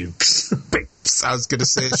boobs. Boobs. I was going to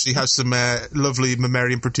say she has some lovely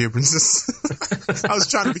mammalian protuberances. I was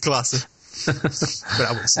trying to be classy. But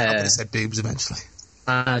I would have said boobs eventually.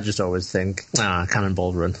 I just always think,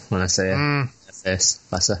 Cannonball Run when I say it. Face,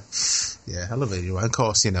 bless her. Yeah, I love it. Of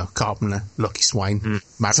course, Carpenter, lucky swine.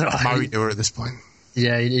 Married to her at this point.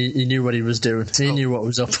 Yeah, he knew what he was doing. He knew what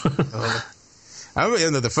was up. I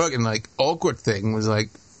remember the fucking, awkward thing was, I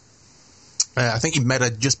think he met her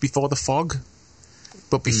just before The Fog.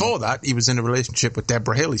 But before that, he was in a relationship with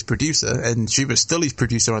Deborah Hill, his producer, and she was still his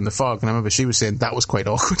producer on The Fog, and I remember she was saying that was quite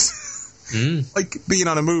awkward. Like, being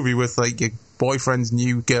on a movie with, your boyfriend's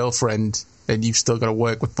new girlfriend, and you've still got to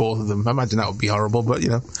work with both of them. I imagine that would be horrible, but,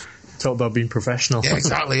 Talk about being professional. Yeah,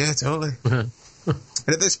 exactly, yeah, totally. And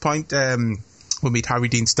at this point, we'll meet Harry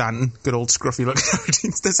Dean Stanton, good old scruffy-looking Harry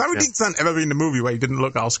Dean Stanton. Has Harry Dean Stanton ever been in a movie where he didn't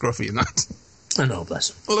look all scruffy in that? I know, bless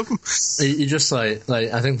him. I love him. He just, I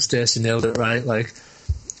think Stacey nailed it right.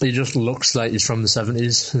 He just looks like he's from the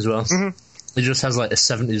 70s as well. He just has, a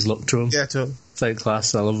 70s look to him. Yeah, totally. It's like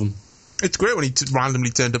class, I love him. It's great when he randomly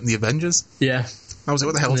turned up in the Avengers. Yeah. I was like,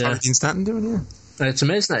 what the hell is Harry Dean Stanton doing here? It's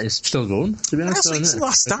amazing that he's still going, to be honest. He's the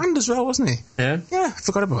last stand as well, wasn't he? Yeah. Yeah, I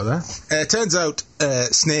forgot about that. It turns out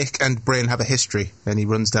Snake and Brain have a history, and he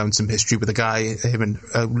runs down some history with a guy, him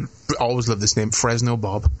and, always love this name, Fresno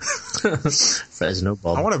Bob. Fresno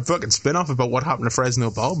Bob. I want a fucking spin-off about what happened to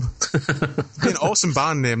Fresno Bob. It'd be an awesome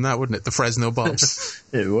band name, that, wouldn't it? The Fresno Bobs.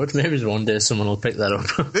 It would. Maybe one day someone will pick that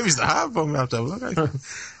up. Maybe it's the half, I'm going to have to have a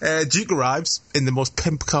look. Duke arrives in the most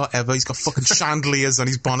pimp car ever. He's got fucking chandeliers on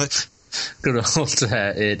his bonnet. Good old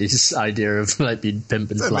 80s idea of being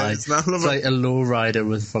pimp and fly. It's like a low rider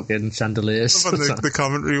with fucking chandeliers. I love the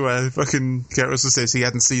commentary where fucking Kurt Russell says he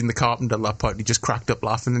hadn't seen the Carpenter at that point. He just cracked up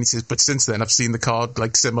laughing, and he says, "But since then, I've seen the car,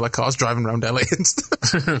 similar cars driving around LA and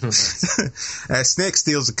stuff." Snake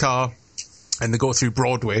steals a car, and they go through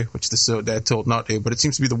Broadway, which they're told not to, but it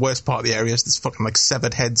seems to be the worst part of the area. There's fucking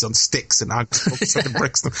severed heads on sticks and fucking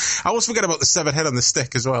bricks. I always forget about the severed head on the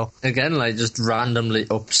stick as well. Again, just randomly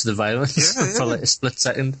ups the violence for a split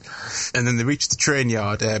second. And then they reach the train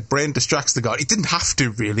yard. Brain distracts the guard. He didn't have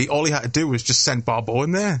to, really. All he had to do was just send Barbeau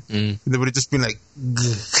in there. And they would have just been like...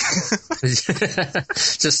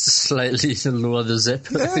 just slightly lower the zip.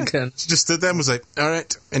 Again. He just stood there and was like, all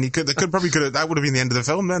right. And that would have been the end of the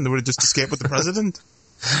film then. They would have just escaped with the president.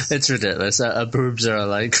 It's ridiculous. Her boobs are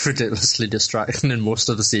like ridiculously distracting in most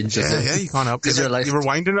of the scenes. Yeah, you can't help it. You're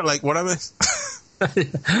rewinding it like whatever.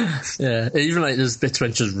 Yeah, even like there's bits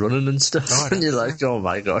when she's running and stuff, and you're like, oh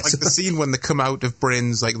my god. Like the scene when they come out of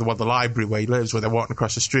Bryn's, like the library where he lives, where they're walking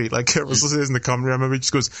across the street. Like Kurt Russell says in the comedy, I remember he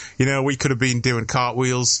just goes, we could have been doing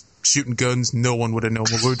cartwheels, shooting guns, no one would have known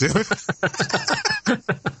what we were doing.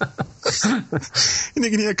 And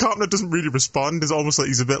you can hear Carpenter doesn't really respond. It's almost like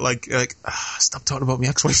he's a bit like stop talking about me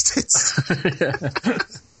ex-wife's tits.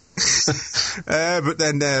 But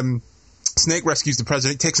then Snake rescues the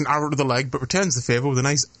president, takes an arrow to the leg, but returns the favour with a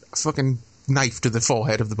nice fucking knife to the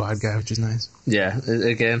forehead of the bad guy, which is nice. Yeah,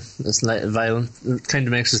 again, it's like violent. It kind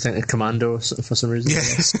of makes us think of Commando for some reason.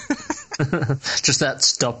 Yes. Just that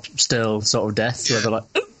stop still sort of death where they're like...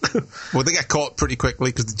 Well, they get caught pretty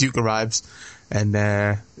quickly because the Duke arrives and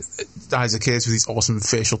Isaac Hayes with his awesome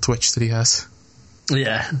facial twitch that he has.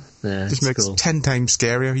 Yeah, just makes it 10 times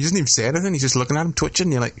scarier. He doesn't even say anything. He's just looking at him twitching.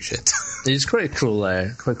 And you're like, shit. He's quite cool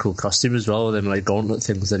costume as well. With them like gauntlet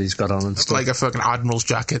things that he's got on and stuff. Like a fucking admiral's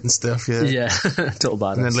jacket and stuff. Yeah, total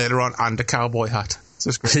badass. And then later on, and a cowboy hat. So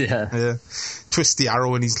it's great. Yeah. Twists the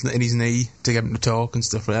arrow in his knee to get him to talk and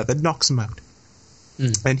stuff like that. Then knocks him out.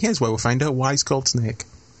 And here's where we'll find out why he's called Snake,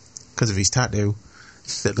 because of his tattoo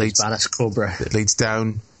that leads badass cobra that leads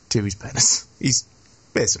down to his penis. He's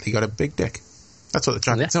basically got a big dick. That's what they're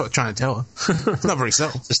trying to tell her. It's not very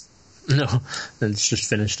subtle. No, and it's just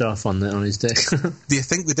finished off on his dick. Do you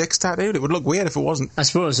think the dick's tattooed? It would look weird if it wasn't. I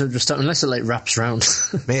suppose it would just, unless it like wraps around,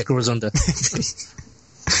 it goes under.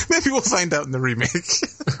 Maybe we'll find out in the remake.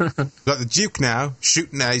 We've got the Duke now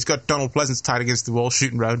shooting. He's got Donald Pleasance tied against the wall,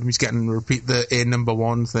 shooting around him. He's getting to repeat the A number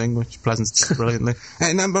one thing, which Pleasance does brilliantly.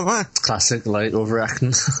 A number one, classic, like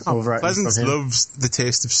overacting. Pleasance loves the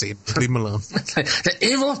taste of sin. Leave him alone. The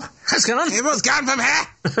evil has gone. Evil's gone from here.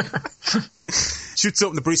 Shoots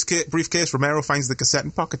open the briefcase. Romero finds the cassette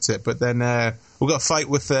and pockets it. But then we've got a fight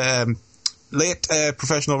with late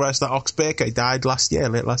professional wrestler Ox Baker. He died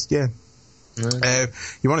late last year.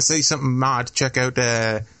 You want to see something mad? Check out,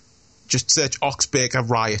 just search Ox Baker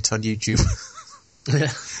Riot on YouTube.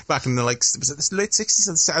 Back in the late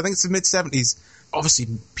 60s, I think it's the mid 70s. Obviously,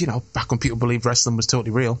 back when people believed wrestling was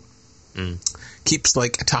totally real. Keeps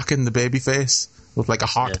like attacking the babyface with like a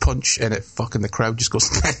heart punch, and the crowd just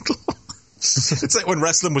goes mental. It's like when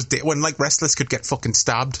wrestling when like wrestlers could get fucking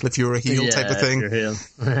stabbed if you were a heel type of thing.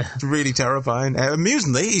 It's really terrifying.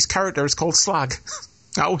 Amusingly, his character is called Slag.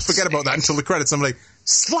 I always forget about that until the credits. I'm like,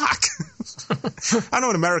 Slag. I know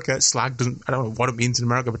in America, slag doesn't. I don't know what it means in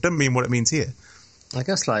America, but it doesn't mean what it means here. I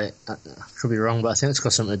guess I could be wrong, but I think it's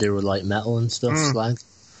got something to do with like metal and stuff. Slag.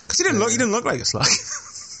 Because he didn't look like a slag.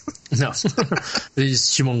 No, his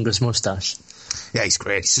humongous mustache. Yeah, he's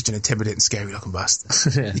great. He's such an intimidating, scary-looking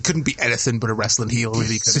bastard. He couldn't be anything but a wrestling heel,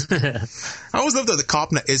 really. I always loved that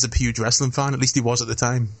Carpenter is a huge wrestling fan. At least he was at the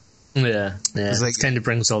time. Yeah. It kind of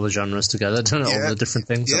brings all the genres together, doesn't it? All the different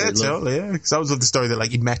things. Yeah, totally. Yeah, because I always loved the story that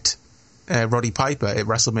he met Roddy Piper at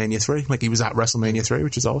WrestleMania 3. Like he was at WrestleMania 3,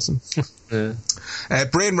 which is awesome.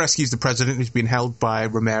 Brain rescues the president, who's been held by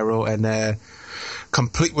Romero, and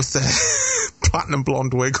complete with the platinum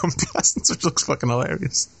blonde wig on Pleasance, which looks fucking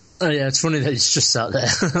hilarious. Oh yeah, it's funny that he's just sat there,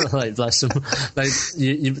 like bless him. Like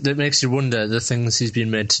it makes you wonder the things he's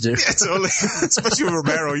been made to do. Yeah, totally. Especially with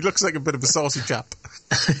Romero, he looks like a bit of a saucy chap.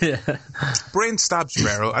 Yeah. Brain stabs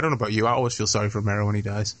Romero. I don't know about you. I always feel sorry for Romero when he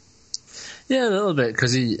dies. Yeah, a little bit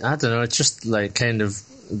because I don't know. It's just like kind of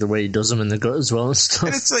the way he does them in the gut as well and stuff.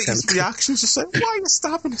 And it's like his reaction's just like, why are you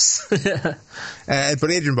stabbing us?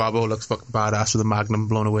 But Adrian Barbeau looks fucking badass with a magnum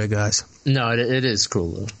blown away, guys. No, it is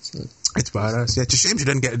cool though. It's badass. Yeah, it's a shame she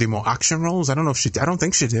didn't get to do more action roles. I don't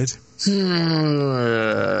think she did.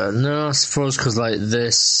 No, I suppose because like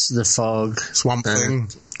this, the Fog, Swamp Thing,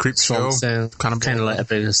 Creep Show, kind of like a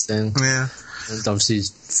biggest thing. Yeah. And obviously,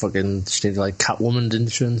 she did like Catwoman, didn't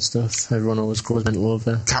she, and stuff. Everyone always goes mental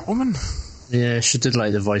over. Catwoman? Yeah, she did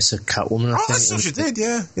like the voice of Catwoman, I think. That's what she did,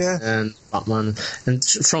 yeah. And Batman. And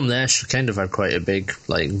from there, she kind of had quite a big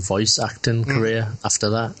like voice acting career after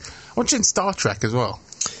that. Wasn't she in Star Trek as well?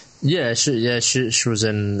 Yeah, she was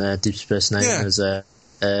in Deep Space Nine as a.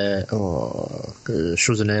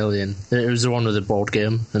 She was an alien. It was the one with the board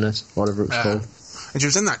game in it, whatever it was called. And she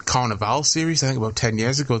was in that Carnival series, I think, about 10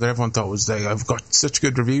 years ago that everyone thought was like, I've got such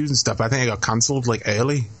good reviews and stuff. I think it got cancelled like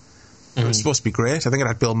early. It was supposed to be great. I think it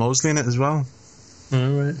had Bill Moseley in it as well.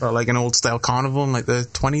 Right. Or like an old style carnival in like the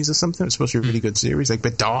 20s or something. It's supposed to be a really good series, like a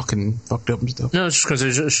bit dark and fucked up and stuff. No, it's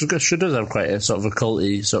just because she does have quite a sort of a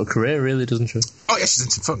culty sort of career, really, doesn't she? Oh yeah, she's in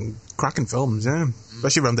some fucking cracking films, yeah.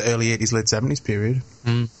 Especially around the early 80s, late 70s period.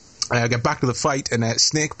 Get back to the fight, and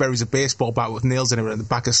Snake buries a baseball bat with nails in it in the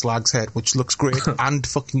back of Slag's head, which looks great and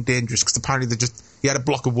fucking dangerous, because apparently he had a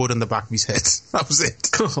block of wood on the back of his head. That was it.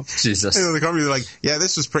 Oh, Jesus. You know, the company were like, yeah,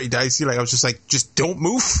 this was pretty dicey. Like, I was just like, just don't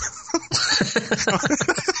move.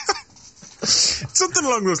 Something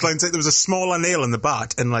along those lines. Like, there was a smaller nail in the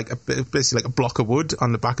bat and basically like a block of wood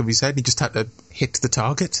on the back of his head. He just had to hit the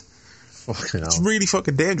target. Fucking hell. It's really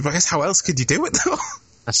fucking dangerous. I guess how else could you do it, though?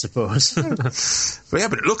 I suppose.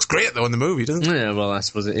 But it looks great, though, in the movie, doesn't it? Yeah, well, I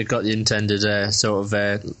suppose it got the intended sort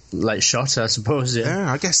of light shot, I suppose, yeah.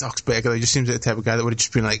 Yeah, I guess Oxbaker, he just seems like the type of guy that would have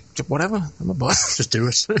just been like, whatever, I'm a boss. Just do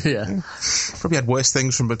it, yeah. Probably had worse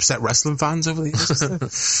things from upset wrestling fans over the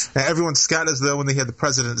years. Everyone scatters, though, when they hear the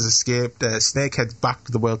president has escaped. Snake heads back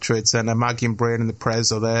to the World Trade Center. Maggie and Brain and the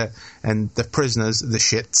Prez are there, and the prisoners, the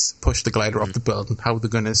shits, push the glider off the building. How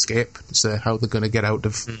they're going to escape. So how they're going to get out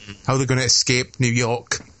of... How they're going to escape New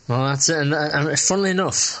York. Well, that's it. And funnily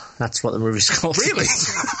enough, that's what the movie's called. Really?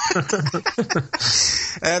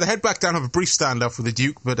 They head back down, have a brief standoff with the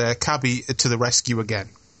Duke, but Cabby to the rescue again.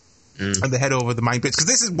 And they head over the mine bridge. Because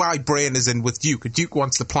this is why Brain is in with Duke. Duke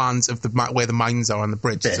wants the plans of where the mines are on the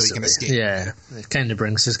bridge so he can escape. Yeah. It kind of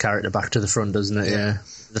brings his character back to the front, doesn't it? Yeah.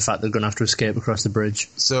 The fact they're going to have to escape across the bridge.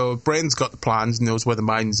 So Brain's got the plans, knows where the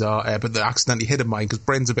mines are, but they accidentally hit a mine because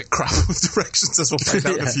Brain's a bit crap with directions, as we'll find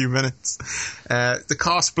out in a few minutes. The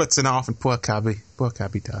car splits in half and poor Cabby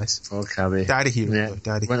dies. Poor Cabby. Died a hero,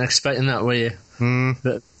 though. Weren't expecting that, were you?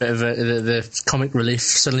 Bit of the comic relief.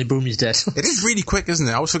 Suddenly, boom, he's dead. It is really quick, isn't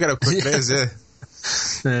it? I always forget how quick it is, yeah.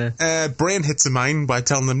 Brain hits a mine by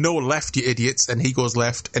telling them, no, left, you idiots, and he goes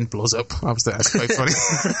left and blows up. That's quite funny.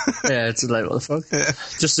 Yeah, it's like, what the fuck? Yeah.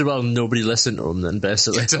 Just as well nobody listened to him then,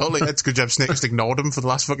 basically. Yeah, totally. It's a good job Snake just ignored him for the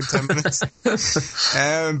last fucking 10 minutes.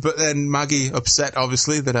 But then Maggie, upset,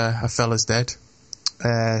 obviously, that a fella's dead,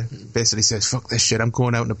 basically says, fuck this shit, I'm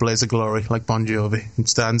going out in a blaze of glory, like Bon Jovi, and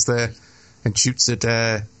stands there and shoots at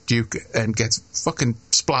Duke and gets fucking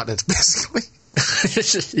splattered, basically.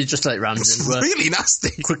 He just like rams in. Really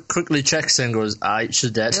nasty. Quickly checks and goes, "Aye,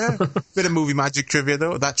 she's dead." Yeah. Bit of movie magic trivia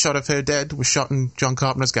though. That shot of her dead was shot in John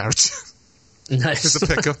Carpenter's garage. Nice. As a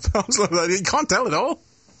pickup. I was like, you can't tell at all.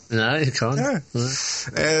 No, you can't. Yeah.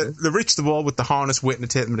 They reach the wall with the harness waiting to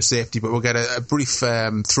take them to safety, but we'll get a brief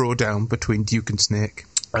throwdown between Duke and Snake.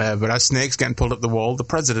 But as Snake's getting pulled up the wall, the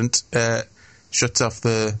president shuts off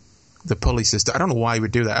the pulley system. I don't know why he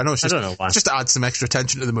would do that. I don't know why. Just to add some extra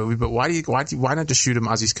tension to the movie, but why not just shoot him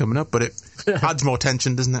as he's coming up? But it adds more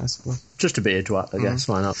tension, doesn't it? I suppose. Just to be a twat, I guess.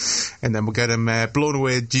 Why not? And then we'll get him blown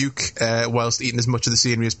away, Duke, whilst eating as much of the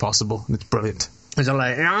scenery as possible, and it's brilliant. He's all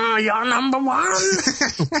like, "Oh, you're number one."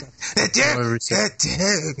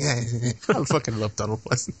 I fucking love Donald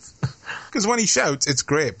Pleasance because when he shouts, it's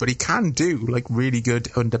great, but he can do like really good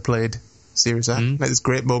underplayed serious act. Like there's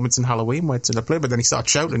great moments in Halloween where it's in a play, but then he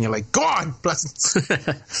starts shouting and you're like, go on, Pleasance.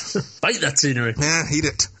 Bite that scenery. Yeah, eat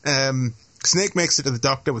it. Snake makes it to the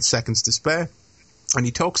doctor with seconds to spare, and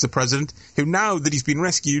he talks to the president, who now that he's been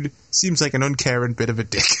rescued, seems like an uncaring bit of a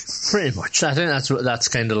dick. Pretty much. I think that's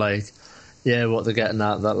kind of like, yeah, what they're getting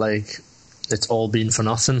at, that like, it's all been for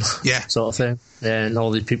nothing. Yeah. Sort of thing. Yeah, and all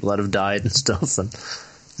these people that have died and stuff, and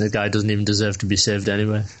the guy doesn't even deserve to be saved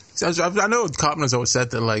anyway. I know Carpenter's always said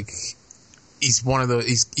that, like, he's one of the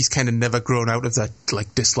he's kind of never grown out of that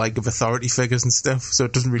like dislike of authority figures and stuff, so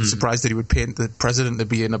it doesn't really surprise that he would paint the president to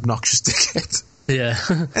be an obnoxious dickhead. Yeah,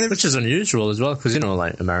 which is unusual as well, because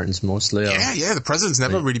like Americans mostly are. Yeah, the president's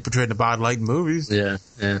never really portrayed in a bad light in movies. Yeah.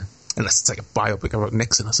 Unless it's like a biopic about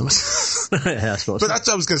Nixon or something. Yeah, I suppose. But that's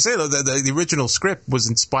what I was going to say, though. The original script was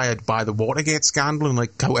inspired by the Watergate scandal and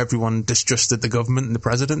like how everyone distrusted the government and the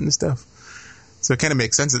president and stuff. So it kind of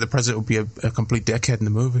makes sense that the president would be a complete dickhead in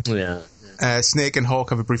the movie. Yeah. Snake and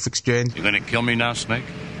Hawk have a brief exchange. You gonna kill me now, Snake?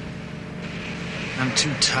 I'm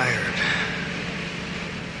too tired.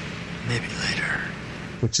 Maybe later.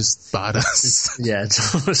 Which is badass. Yeah,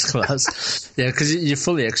 it's almost class. Yeah, because you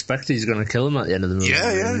fully expect he's going to kill him at the end of the movie.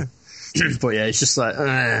 Yeah. But yeah, it's just like,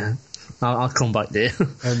 I'll come back there.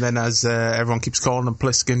 And then as everyone keeps calling him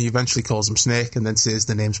Pliskin, he eventually calls him Snake and then says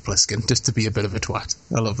the name's Pliskin, just to be a bit of a twat.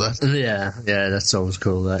 I love that. Yeah, that's always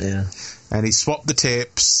cool, that, yeah. And he swapped the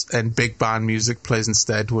tapes, and big band music plays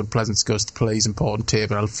instead when Pleasance goes to play his important tape,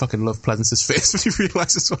 and I fucking love Pleasance's face when he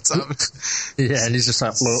realises what's happening. Yeah, and he's just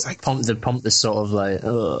like, they pump this sort of like,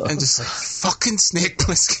 ugh. And just like, fucking Snake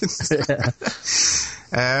Plissken.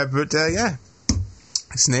 Yeah.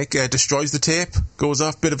 Snake destroys the tape, goes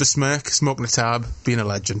off, bit of a smirk, smoking a tab, being a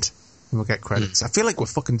legend. And we'll get credits. I feel like we're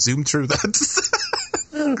fucking zoomed through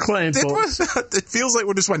that. Quite important. It feels like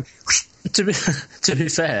we just went... To be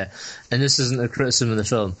fair, and this isn't a criticism of the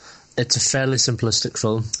film, it's a fairly simplistic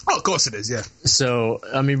film. Oh, of course it is, yeah. So,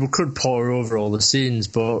 I mean, we could pour over all the scenes,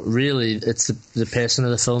 but really, it's the pacing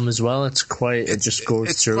of the film as well. It just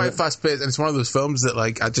goes through. It's quite fast-paced, and it's one of those films that,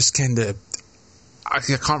 like, I just kind of... I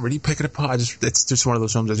can't really pick it apart. It's just one of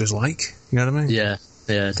those films I just like. You know what I mean? Yeah,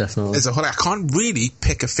 definitely. As a whole, I can't really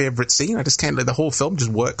pick a favourite scene. I just can't. Like, the whole film just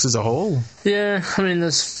works as a whole. Yeah, I mean,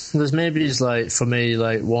 there's maybe, like, for me,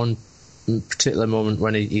 like, one particular moment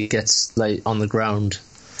when he gets, like, on the ground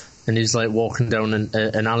and he's, like, walking down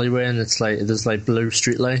an alleyway, and it's like there's, like, blue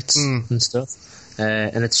streetlights and stuff.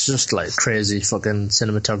 And it's just, like, crazy fucking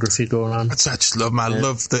cinematography going on. I just love, man. I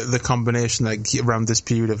love the combination, like, around this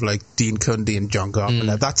period of, like, Dean Cundey and John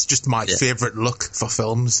Carpenter. That's just my favourite look for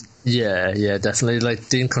films. Yeah, definitely. Like,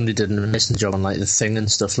 Dean Cundey did an amazing job on, like, The Thing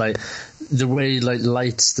and stuff. Like, the way he, like,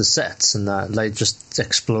 lights the sets and that, like, just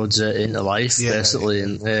explodes it into life, basically.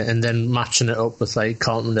 And then matching it up with, like,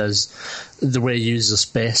 Carpenter's, the way he uses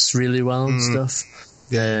space really well and stuff.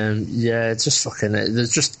 It's just fucking...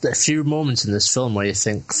 There's just a few moments in this film where you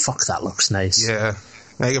think, fuck, that looks nice. Yeah.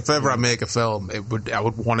 Like, if ever I make a film, I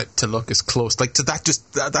would want it to look as close. Like, to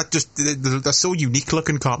they're so unique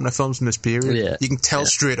looking Carpenter films from this period. Yeah. You can tell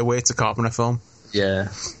straight away it's a Carpenter film. Yeah.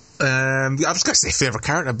 I was going to say favourite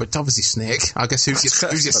character, but it's obviously Snake. I guess who's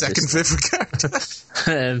your second favourite character?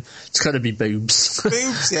 It's got to be Boobs.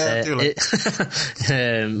 Boobs, yeah, I do like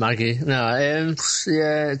Maggie. No,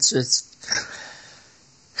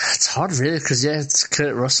 it's hard, really, because, it's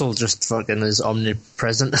Kurt Russell just fucking is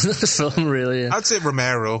omnipresent in the film, really. I'd say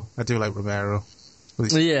Romero. I do like Romero.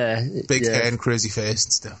 Big hair and crazy face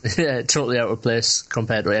and stuff. Yeah, totally out of place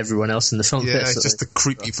compared to everyone else in the film. Yeah, it's just a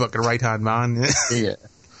creepy fucking right-hand man. Yeah.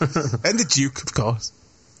 And the Duke, of course.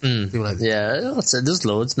 There's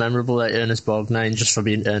loads memorable, like Ernest Borgnine just for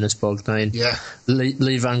being Ernest Borgnine. Yeah.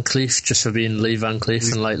 Lee Van Cleef just for being Lee Van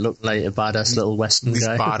Cleef and, like, look like a badass little Western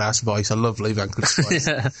guy. Badass voice. I love Lee Van Cleef's voice.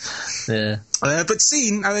 Yeah. But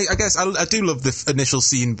scene, I guess I do love the initial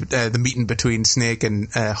scene, the meeting between Snake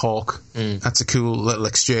and Hawk. That's a cool little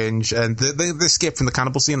exchange. And the escape from the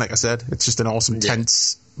cannibal scene, like I said, it's just an awesome,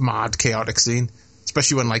 tense, mad, chaotic scene.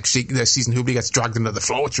 Especially when, like, Season Hoobly gets dragged into the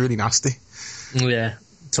floor. It's really nasty. Yeah.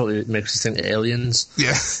 Totally makes you think of Aliens.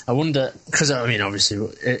 Yeah. I wonder, because, I mean, obviously,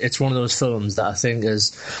 it's one of those films that I think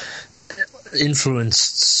is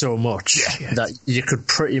influenced so much that you could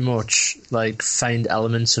pretty much, like, find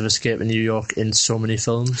elements of Escape in New York in so many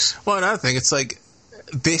films. Well, another thing, it's like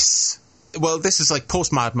this is like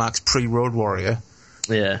post-Mad Max, pre-Road Warrior.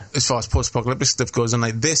 Yeah. As far as post-apocalyptic stuff goes, and,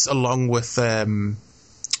 like, this along with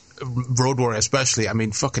Road Warrior especially, I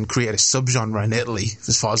mean, fucking create a subgenre in Italy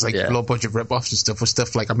as far as, like, low-budget rip-offs and stuff, with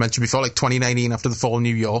stuff like I mentioned before, like 2019 After the Fall of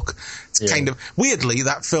New York. It's kind of... Weirdly,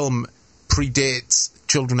 that film predates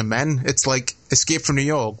Children of Men. It's like Escape from New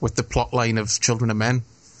York with the plot line of Children of Men.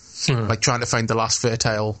 Like trying to find the last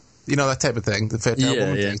fertile... You know, that type of thing, the fertile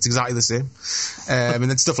woman thing. It's exactly the same. And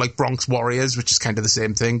then stuff like Bronx Warriors, which is kind of the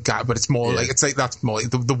same thing, but it's more like, it's like, that's more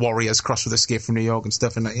like the Warriors crossed with Escape from New York and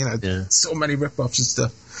stuff, and, you know, so many rip-offs and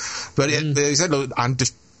stuff. But he said, and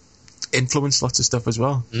just influenced lots of stuff as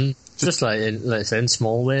well. Just like in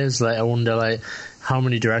small ways. Like, I wonder, like, how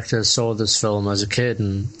many directors saw this film as a kid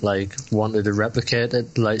and, like, wanted to replicate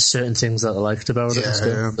it, like, certain things that they liked about it and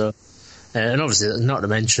stuff. So, and obviously, not to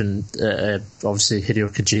mention, obviously, Hideo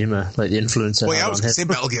Kojima, like, the influence. Well, I was going to say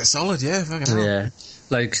Metal Gear Solid, yeah.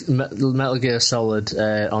 Like, Metal Gear Solid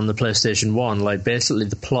on the PlayStation 1, like, basically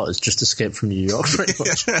the plot is just Escape from New York, pretty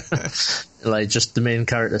much. Like, just the main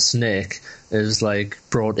character, Snake, is, like,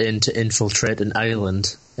 brought in to infiltrate an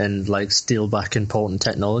island and, like, steal back important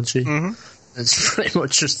technology. It's pretty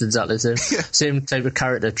much just exactly the same. Same type of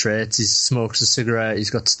character traits. He smokes a cigarette,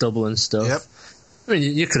 he's got stubble and stuff. I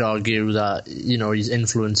mean, you could argue that, you know, he's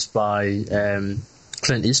influenced by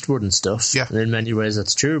Clint Eastwood and stuff. And in many ways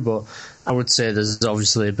that's true, but I would say there's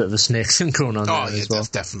obviously a bit of a Snake thing going on there as well.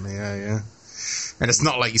 Definitely, yeah. And it's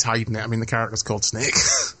not like he's hiding it. I mean, the character's called Snake.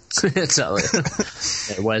 Exactly.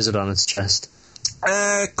 It wears it on its chest.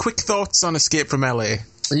 Quick thoughts on Escape from LA.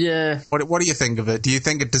 Yeah. What do you think of it? Do you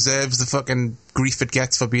think it deserves the fucking grief it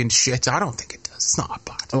gets for being shit? I don't think it does. It's not that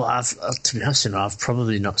bad. Well, to be honest, I've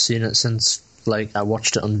probably not seen it since... Like, I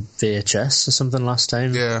watched it on VHS or something last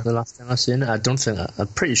time. The last time I seen it. I'm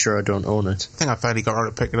pretty sure I don't own it. I think I finally got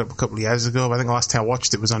around to picking it up a couple of years ago. But I think the last time I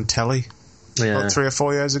watched it was on telly. About 3 or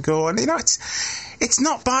 4 years ago. And, you know, it's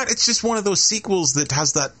not bad. It's just one of those sequels that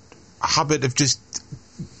has that habit of just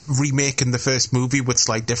remaking the first movie with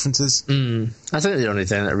slight differences. I think the only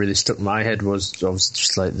thing that really stuck in my head was obviously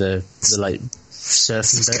just, like, the like,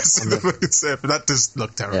 surfing bit. On the... surfing. That does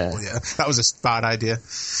look terrible, yeah. That was a bad idea.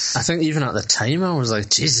 I think even at the time I was like,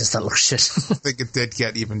 Jesus, that looks shit. I think it did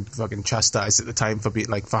get even fucking chastised at the time for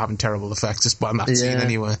having terrible effects, just on that scene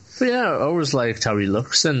anyway. But yeah, I always liked how he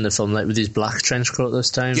looks in the film, like with his black trench coat this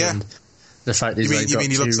time. Yeah. And the fact he's you mean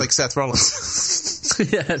he looks like Seth Rollins?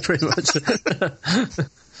 Yeah, pretty much.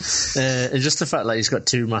 It's just the fact like he's got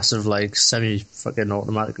 2 massive like semi-fucking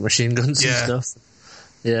automatic machine guns and stuff.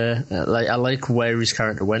 Yeah, like I like where his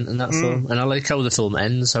character went in that film, and I like how the film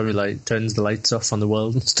ends, how he like turns the lights off on the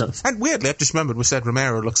world and stuff. And weirdly, I've just remembered we said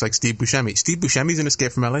Romero looks like Steve Buscemi. Steve Buscemi's in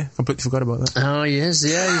Escape from LA. Completely forgot about that. Oh, he is,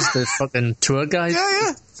 yeah, he's the fucking tour guide.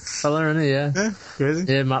 Yeah. Fella, isn't he? Yeah,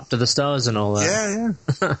 crazy. Yeah, Map to the Stars and all that.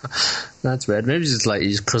 Yeah. That's weird. Maybe he's like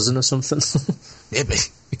his cousin or something. Maybe.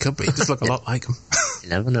 He could be. He does look a lot like him. You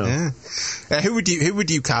never know. Yeah. Who would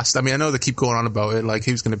you cast? I mean, I know they keep going on about it, like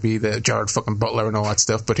who's going to be the Jared fucking Butler and all that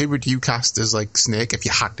stuff, but who would you cast as like Snake if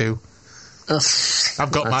you had to?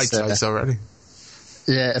 I've got my choice already.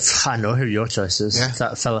 Yeah, I know who your choice is. Yeah.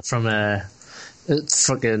 That fella from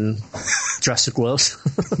fucking Jurassic World.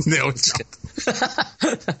 No, it's not.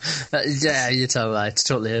 Yeah, you tell that. It's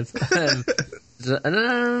totally him.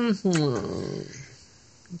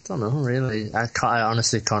 I don't know, really. I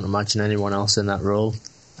honestly can't imagine anyone else in that role.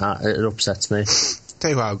 It upsets me.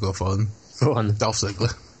 Tell you what, I'll go for them. Go on. Dolph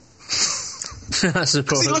Ziggler. I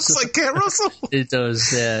suppose. He looks like Kurt Russell. He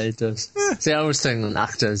does, yeah, he does. Yeah. See, I was thinking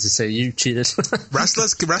actors to say, you cheated.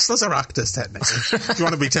 Wrestlers are actors, technically. If you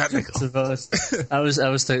want to be technical. I suppose. I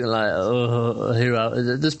was thinking, like, who out?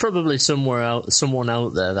 There's probably someone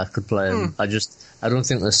out there that could play him. I don't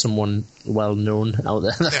think there's someone well-known out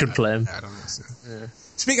there that could play him. I don't know. So. Yeah.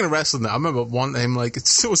 Speaking of wrestling, I remember one time, like,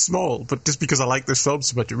 it's so small, but just because I like this film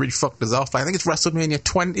so much, it really fucked us off. I think it's WrestleMania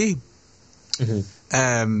 20.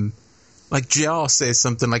 Mm-hmm. Like, JR says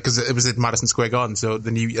something, like, because it was at Madison Square Garden, so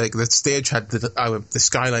the stage had the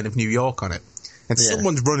skyline of New York on it. And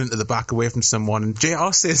someone's running to the back away from someone, and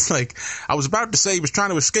JR says, like, I was about to say he was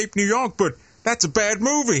trying to escape New York, but that's a bad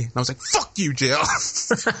movie. And I was like, fuck you, JR.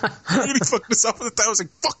 Really fucked us off at the time. I was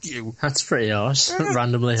like, fuck you. That's pretty harsh.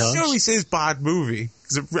 Randomly harsh. Sure, he says bad movie.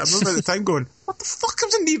 Because I remember at the time going, what the fuck? It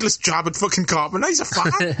was a needless job at fucking Carpenter. He's a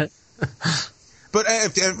fan. But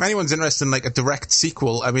if anyone's interested in like a direct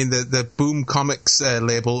sequel, I mean the Boom Comics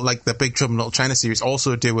label, like the Big Trouble in Little China series,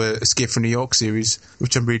 also do a Escape from New York series,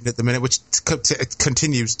 which I'm reading at the minute, which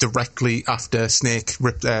continues directly after Snake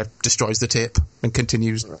destroys the tape and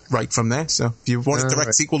continues right from there. So if you want a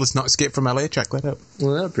direct sequel that's not Escape from LA, check that out.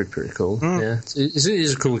 Well, that'd be pretty cool. Yeah,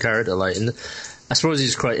 he's a cool character, like. And I suppose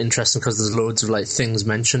he's quite interesting because there's loads of like things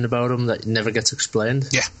mentioned about him that never gets explained.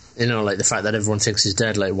 Yeah. You know, like the fact that everyone thinks he's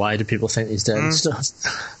dead, like why do people think he's dead and stuff?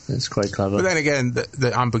 It's quite clever. But then again,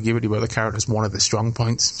 the ambiguity about the character is one of the strong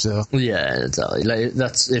points, so... Yeah, exactly. Like,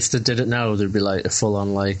 that's, if they did it now, there'd be like a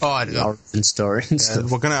full-on, like, origin story and stuff.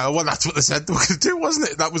 That's what they said they were going to do, wasn't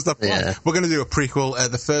it? That was the plan. Yeah. We're going to do a prequel.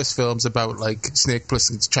 The first film's about, like, Snake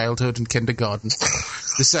Plissken's childhood and kindergarten.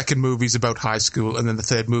 The second movie's about high school, and then the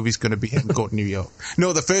third movie's going to be him going to New York.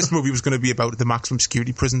 No, the first movie was going to be about the maximum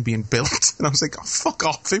security prison being built, and I was like, oh, fuck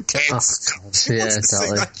off, who cares? Oh, God. Yeah,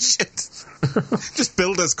 totally. That shit. Just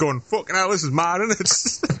builders going, fucking hell, this is mad, isn't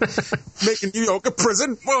it? Making New York a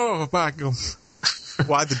prison? Whoa, my God.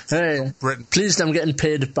 Why did Britain... Please, I'm getting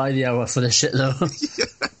paid by the hour for this shit, though. Yeah.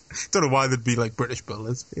 Don't know why they'd be like British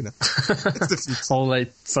builders, you know. It's the future. All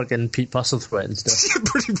like fucking Pete Postlethwaite and stuff. Yeah,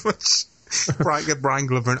 pretty much. Brian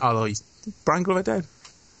Glover and... Oh, Brian Glover dead?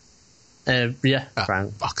 Yeah,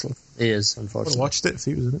 Brian. He is, unfortunately. I watched it if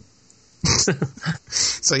he was in it.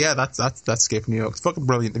 So yeah, that's Escape from New York. It's fucking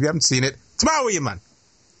brilliant. If you haven't seen it, tomorrow with you, man.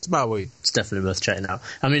 Tomorrow with you. It's definitely worth checking out.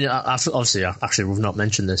 I mean, obviously, actually, we've not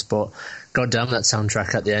mentioned this, but goddamn that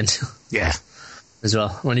soundtrack at the end. Yeah. As well,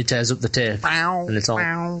 when he tears up the tape and it's all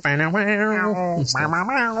it's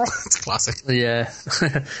classic. Yeah.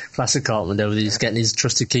 Classic Carpenter with he's getting his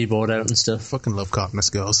trusty keyboard out and stuff. Fucking love Carpenter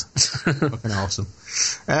scores. Fucking awesome.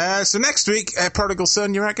 So next week, Prodigal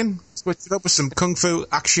Son, you reckon? Switch it up with some kung fu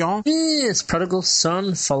action. Yes, Prodigal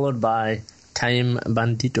Son followed by Time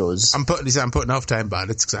Banditos. I'm putting off Time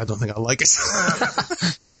Bandits because I don't think I like it.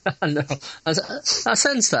 No, I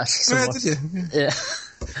sense that somewhat. Did you? Yeah.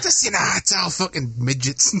 Just, it's all fucking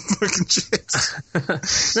midgets and fucking shit.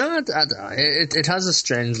 No, it has a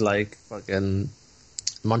strange, like, fucking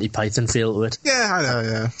Monty Python feel to it. Yeah, I know,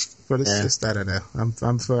 yeah. But it's just, I don't know.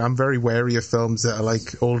 I'm very wary of films that are like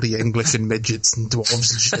oldie English and midgets and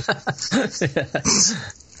dwarves and shit. Yeah.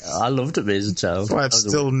 I loved it as a child. Well, I've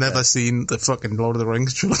still never seen the fucking Lord of the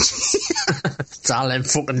Rings trilogy. It's all them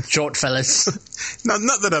fucking short fellas. Not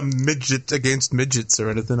that I'm midget against midgets or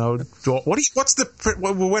anything. We went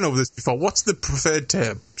over this before. What's the preferred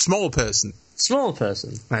term? Small person. Small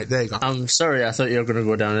person. Right, there you go. I'm sorry, I thought you were going to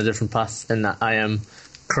go down a different path in that I am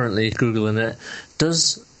currently Googling it.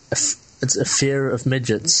 Does it's a fear of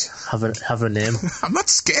midgets have a name? I'm not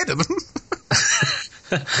scared of them.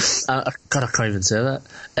 God, I can't even say that.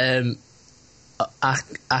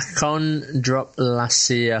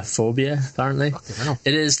 Achondroplasiaphobia, apparently.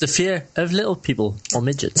 It is the fear of little people, or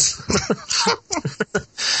midgets.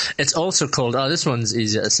 It's also called, this one's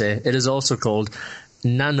easier to say, it is also called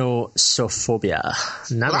nanosophobia.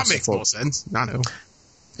 Well, that makes more sense. Nano.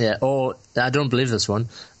 Yeah, or, I don't believe this one,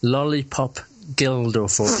 lollipop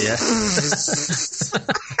gildophobia.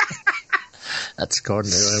 That's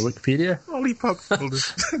according to Wikipedia. Lollipop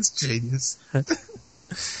gildo. That's genius.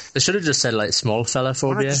 They should have just said, like, small fella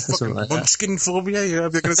phobia or something like that. Munchkin phobia, you know,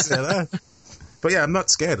 if you're going to say that. But yeah, I'm not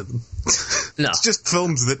scared of them. No. It's just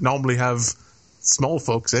films that normally have small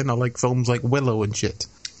folks in, or like films like Willow and shit.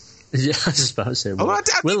 Yeah, I was just about to say Willow.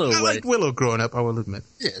 Willow. I liked Willow growing up, I will admit.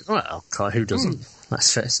 Yeah, well, God, who doesn't?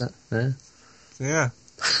 Let's face it. Yeah.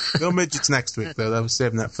 No midgets next week, though. I was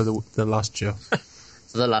saving that for the last show.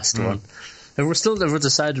 For the last one. And we're still never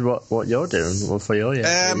decided what you're doing for your year.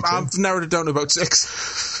 I've narrowed it down to about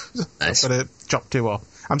 6. Nice. I've got to chop 2 off.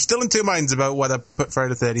 I'm still in 2 minds about whether put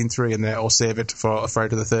Friday the 13th 3 in there or save it for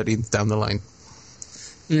Friday the 13th down the line.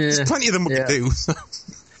 Yeah. There's plenty of them we could do. I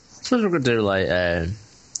suppose we could do like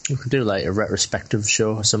a retrospective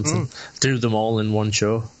show or something. Do them all in one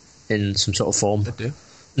show in some sort of form. I do.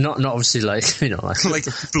 Not obviously like like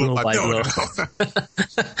blow by no.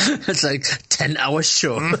 It's like 10-hour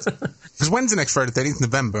show. Because when's the next Friday the 13th?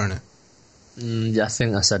 November, isn't it? Yeah, I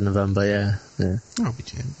think I said November. Yeah. I'll be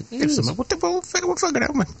give some. We'll figure it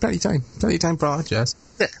out, man. Plenty of time for all that jazz.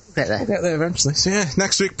 Yeah, we'll get there eventually. So yeah,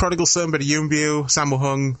 next week, Prodigal Son, bit of Yumbu, Sammo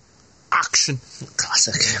Hung, action.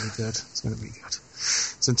 Classic. It's going to be good.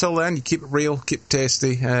 So until then, you keep it real, keep it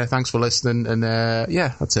tasty. Thanks for listening, and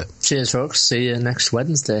yeah, that's it. Cheers, folks. See you next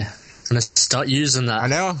Wednesday. I'm going to start using that. I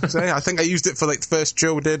know. I think I used it for like the first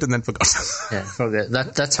show we did, and then forgot. Yeah, forget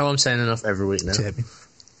that. That's how I'm signing off every week now.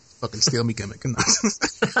 Fucking steal me gimmick and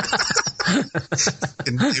that.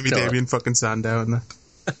 And give me Damien fucking Sandow and that.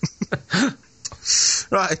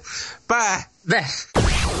 Right. Bye. There.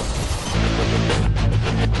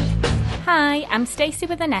 Hi, I'm Stacey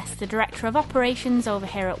with an S, the Director of Operations over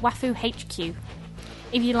here at Wafu HQ.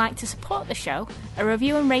 If you'd like to support the show, a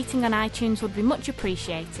review and rating on iTunes would be much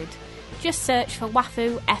appreciated. Just search for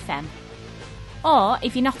Wafu FM. Or,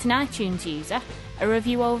 if you're not an iTunes user, a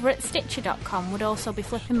review over at Stitcher.com would also be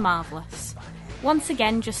flipping marvellous. Once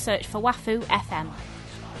again, just search for Wafu FM.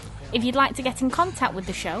 If you'd like to get in contact with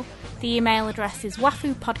the show, the email address is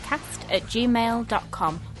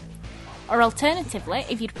wafupodcast@gmail.com. Or alternatively,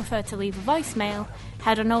 if you'd prefer to leave a voicemail,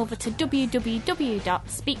 head on over to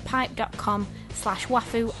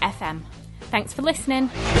www.speakpipe.com/wafufm. Thanks for listening.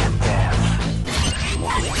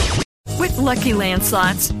 With Lucky Land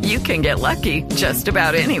Slots, you can get lucky just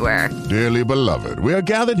about anywhere. Dearly beloved, we are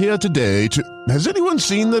gathered here today to... Has anyone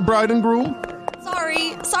seen the bride and groom?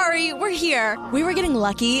 Sorry, we're here. We were getting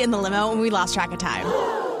lucky in the limo and we lost track of time.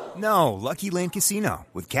 No, Lucky Land Casino,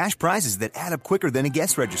 with cash prizes that add up quicker than a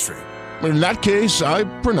guest registry. In that case, I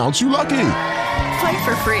pronounce you lucky. Play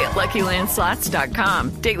for free at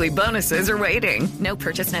LuckyLandSlots.com. Daily bonuses are waiting. No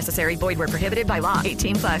purchase necessary. Void where prohibited by law.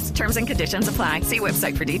 18+. Terms and conditions apply. See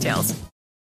website for details.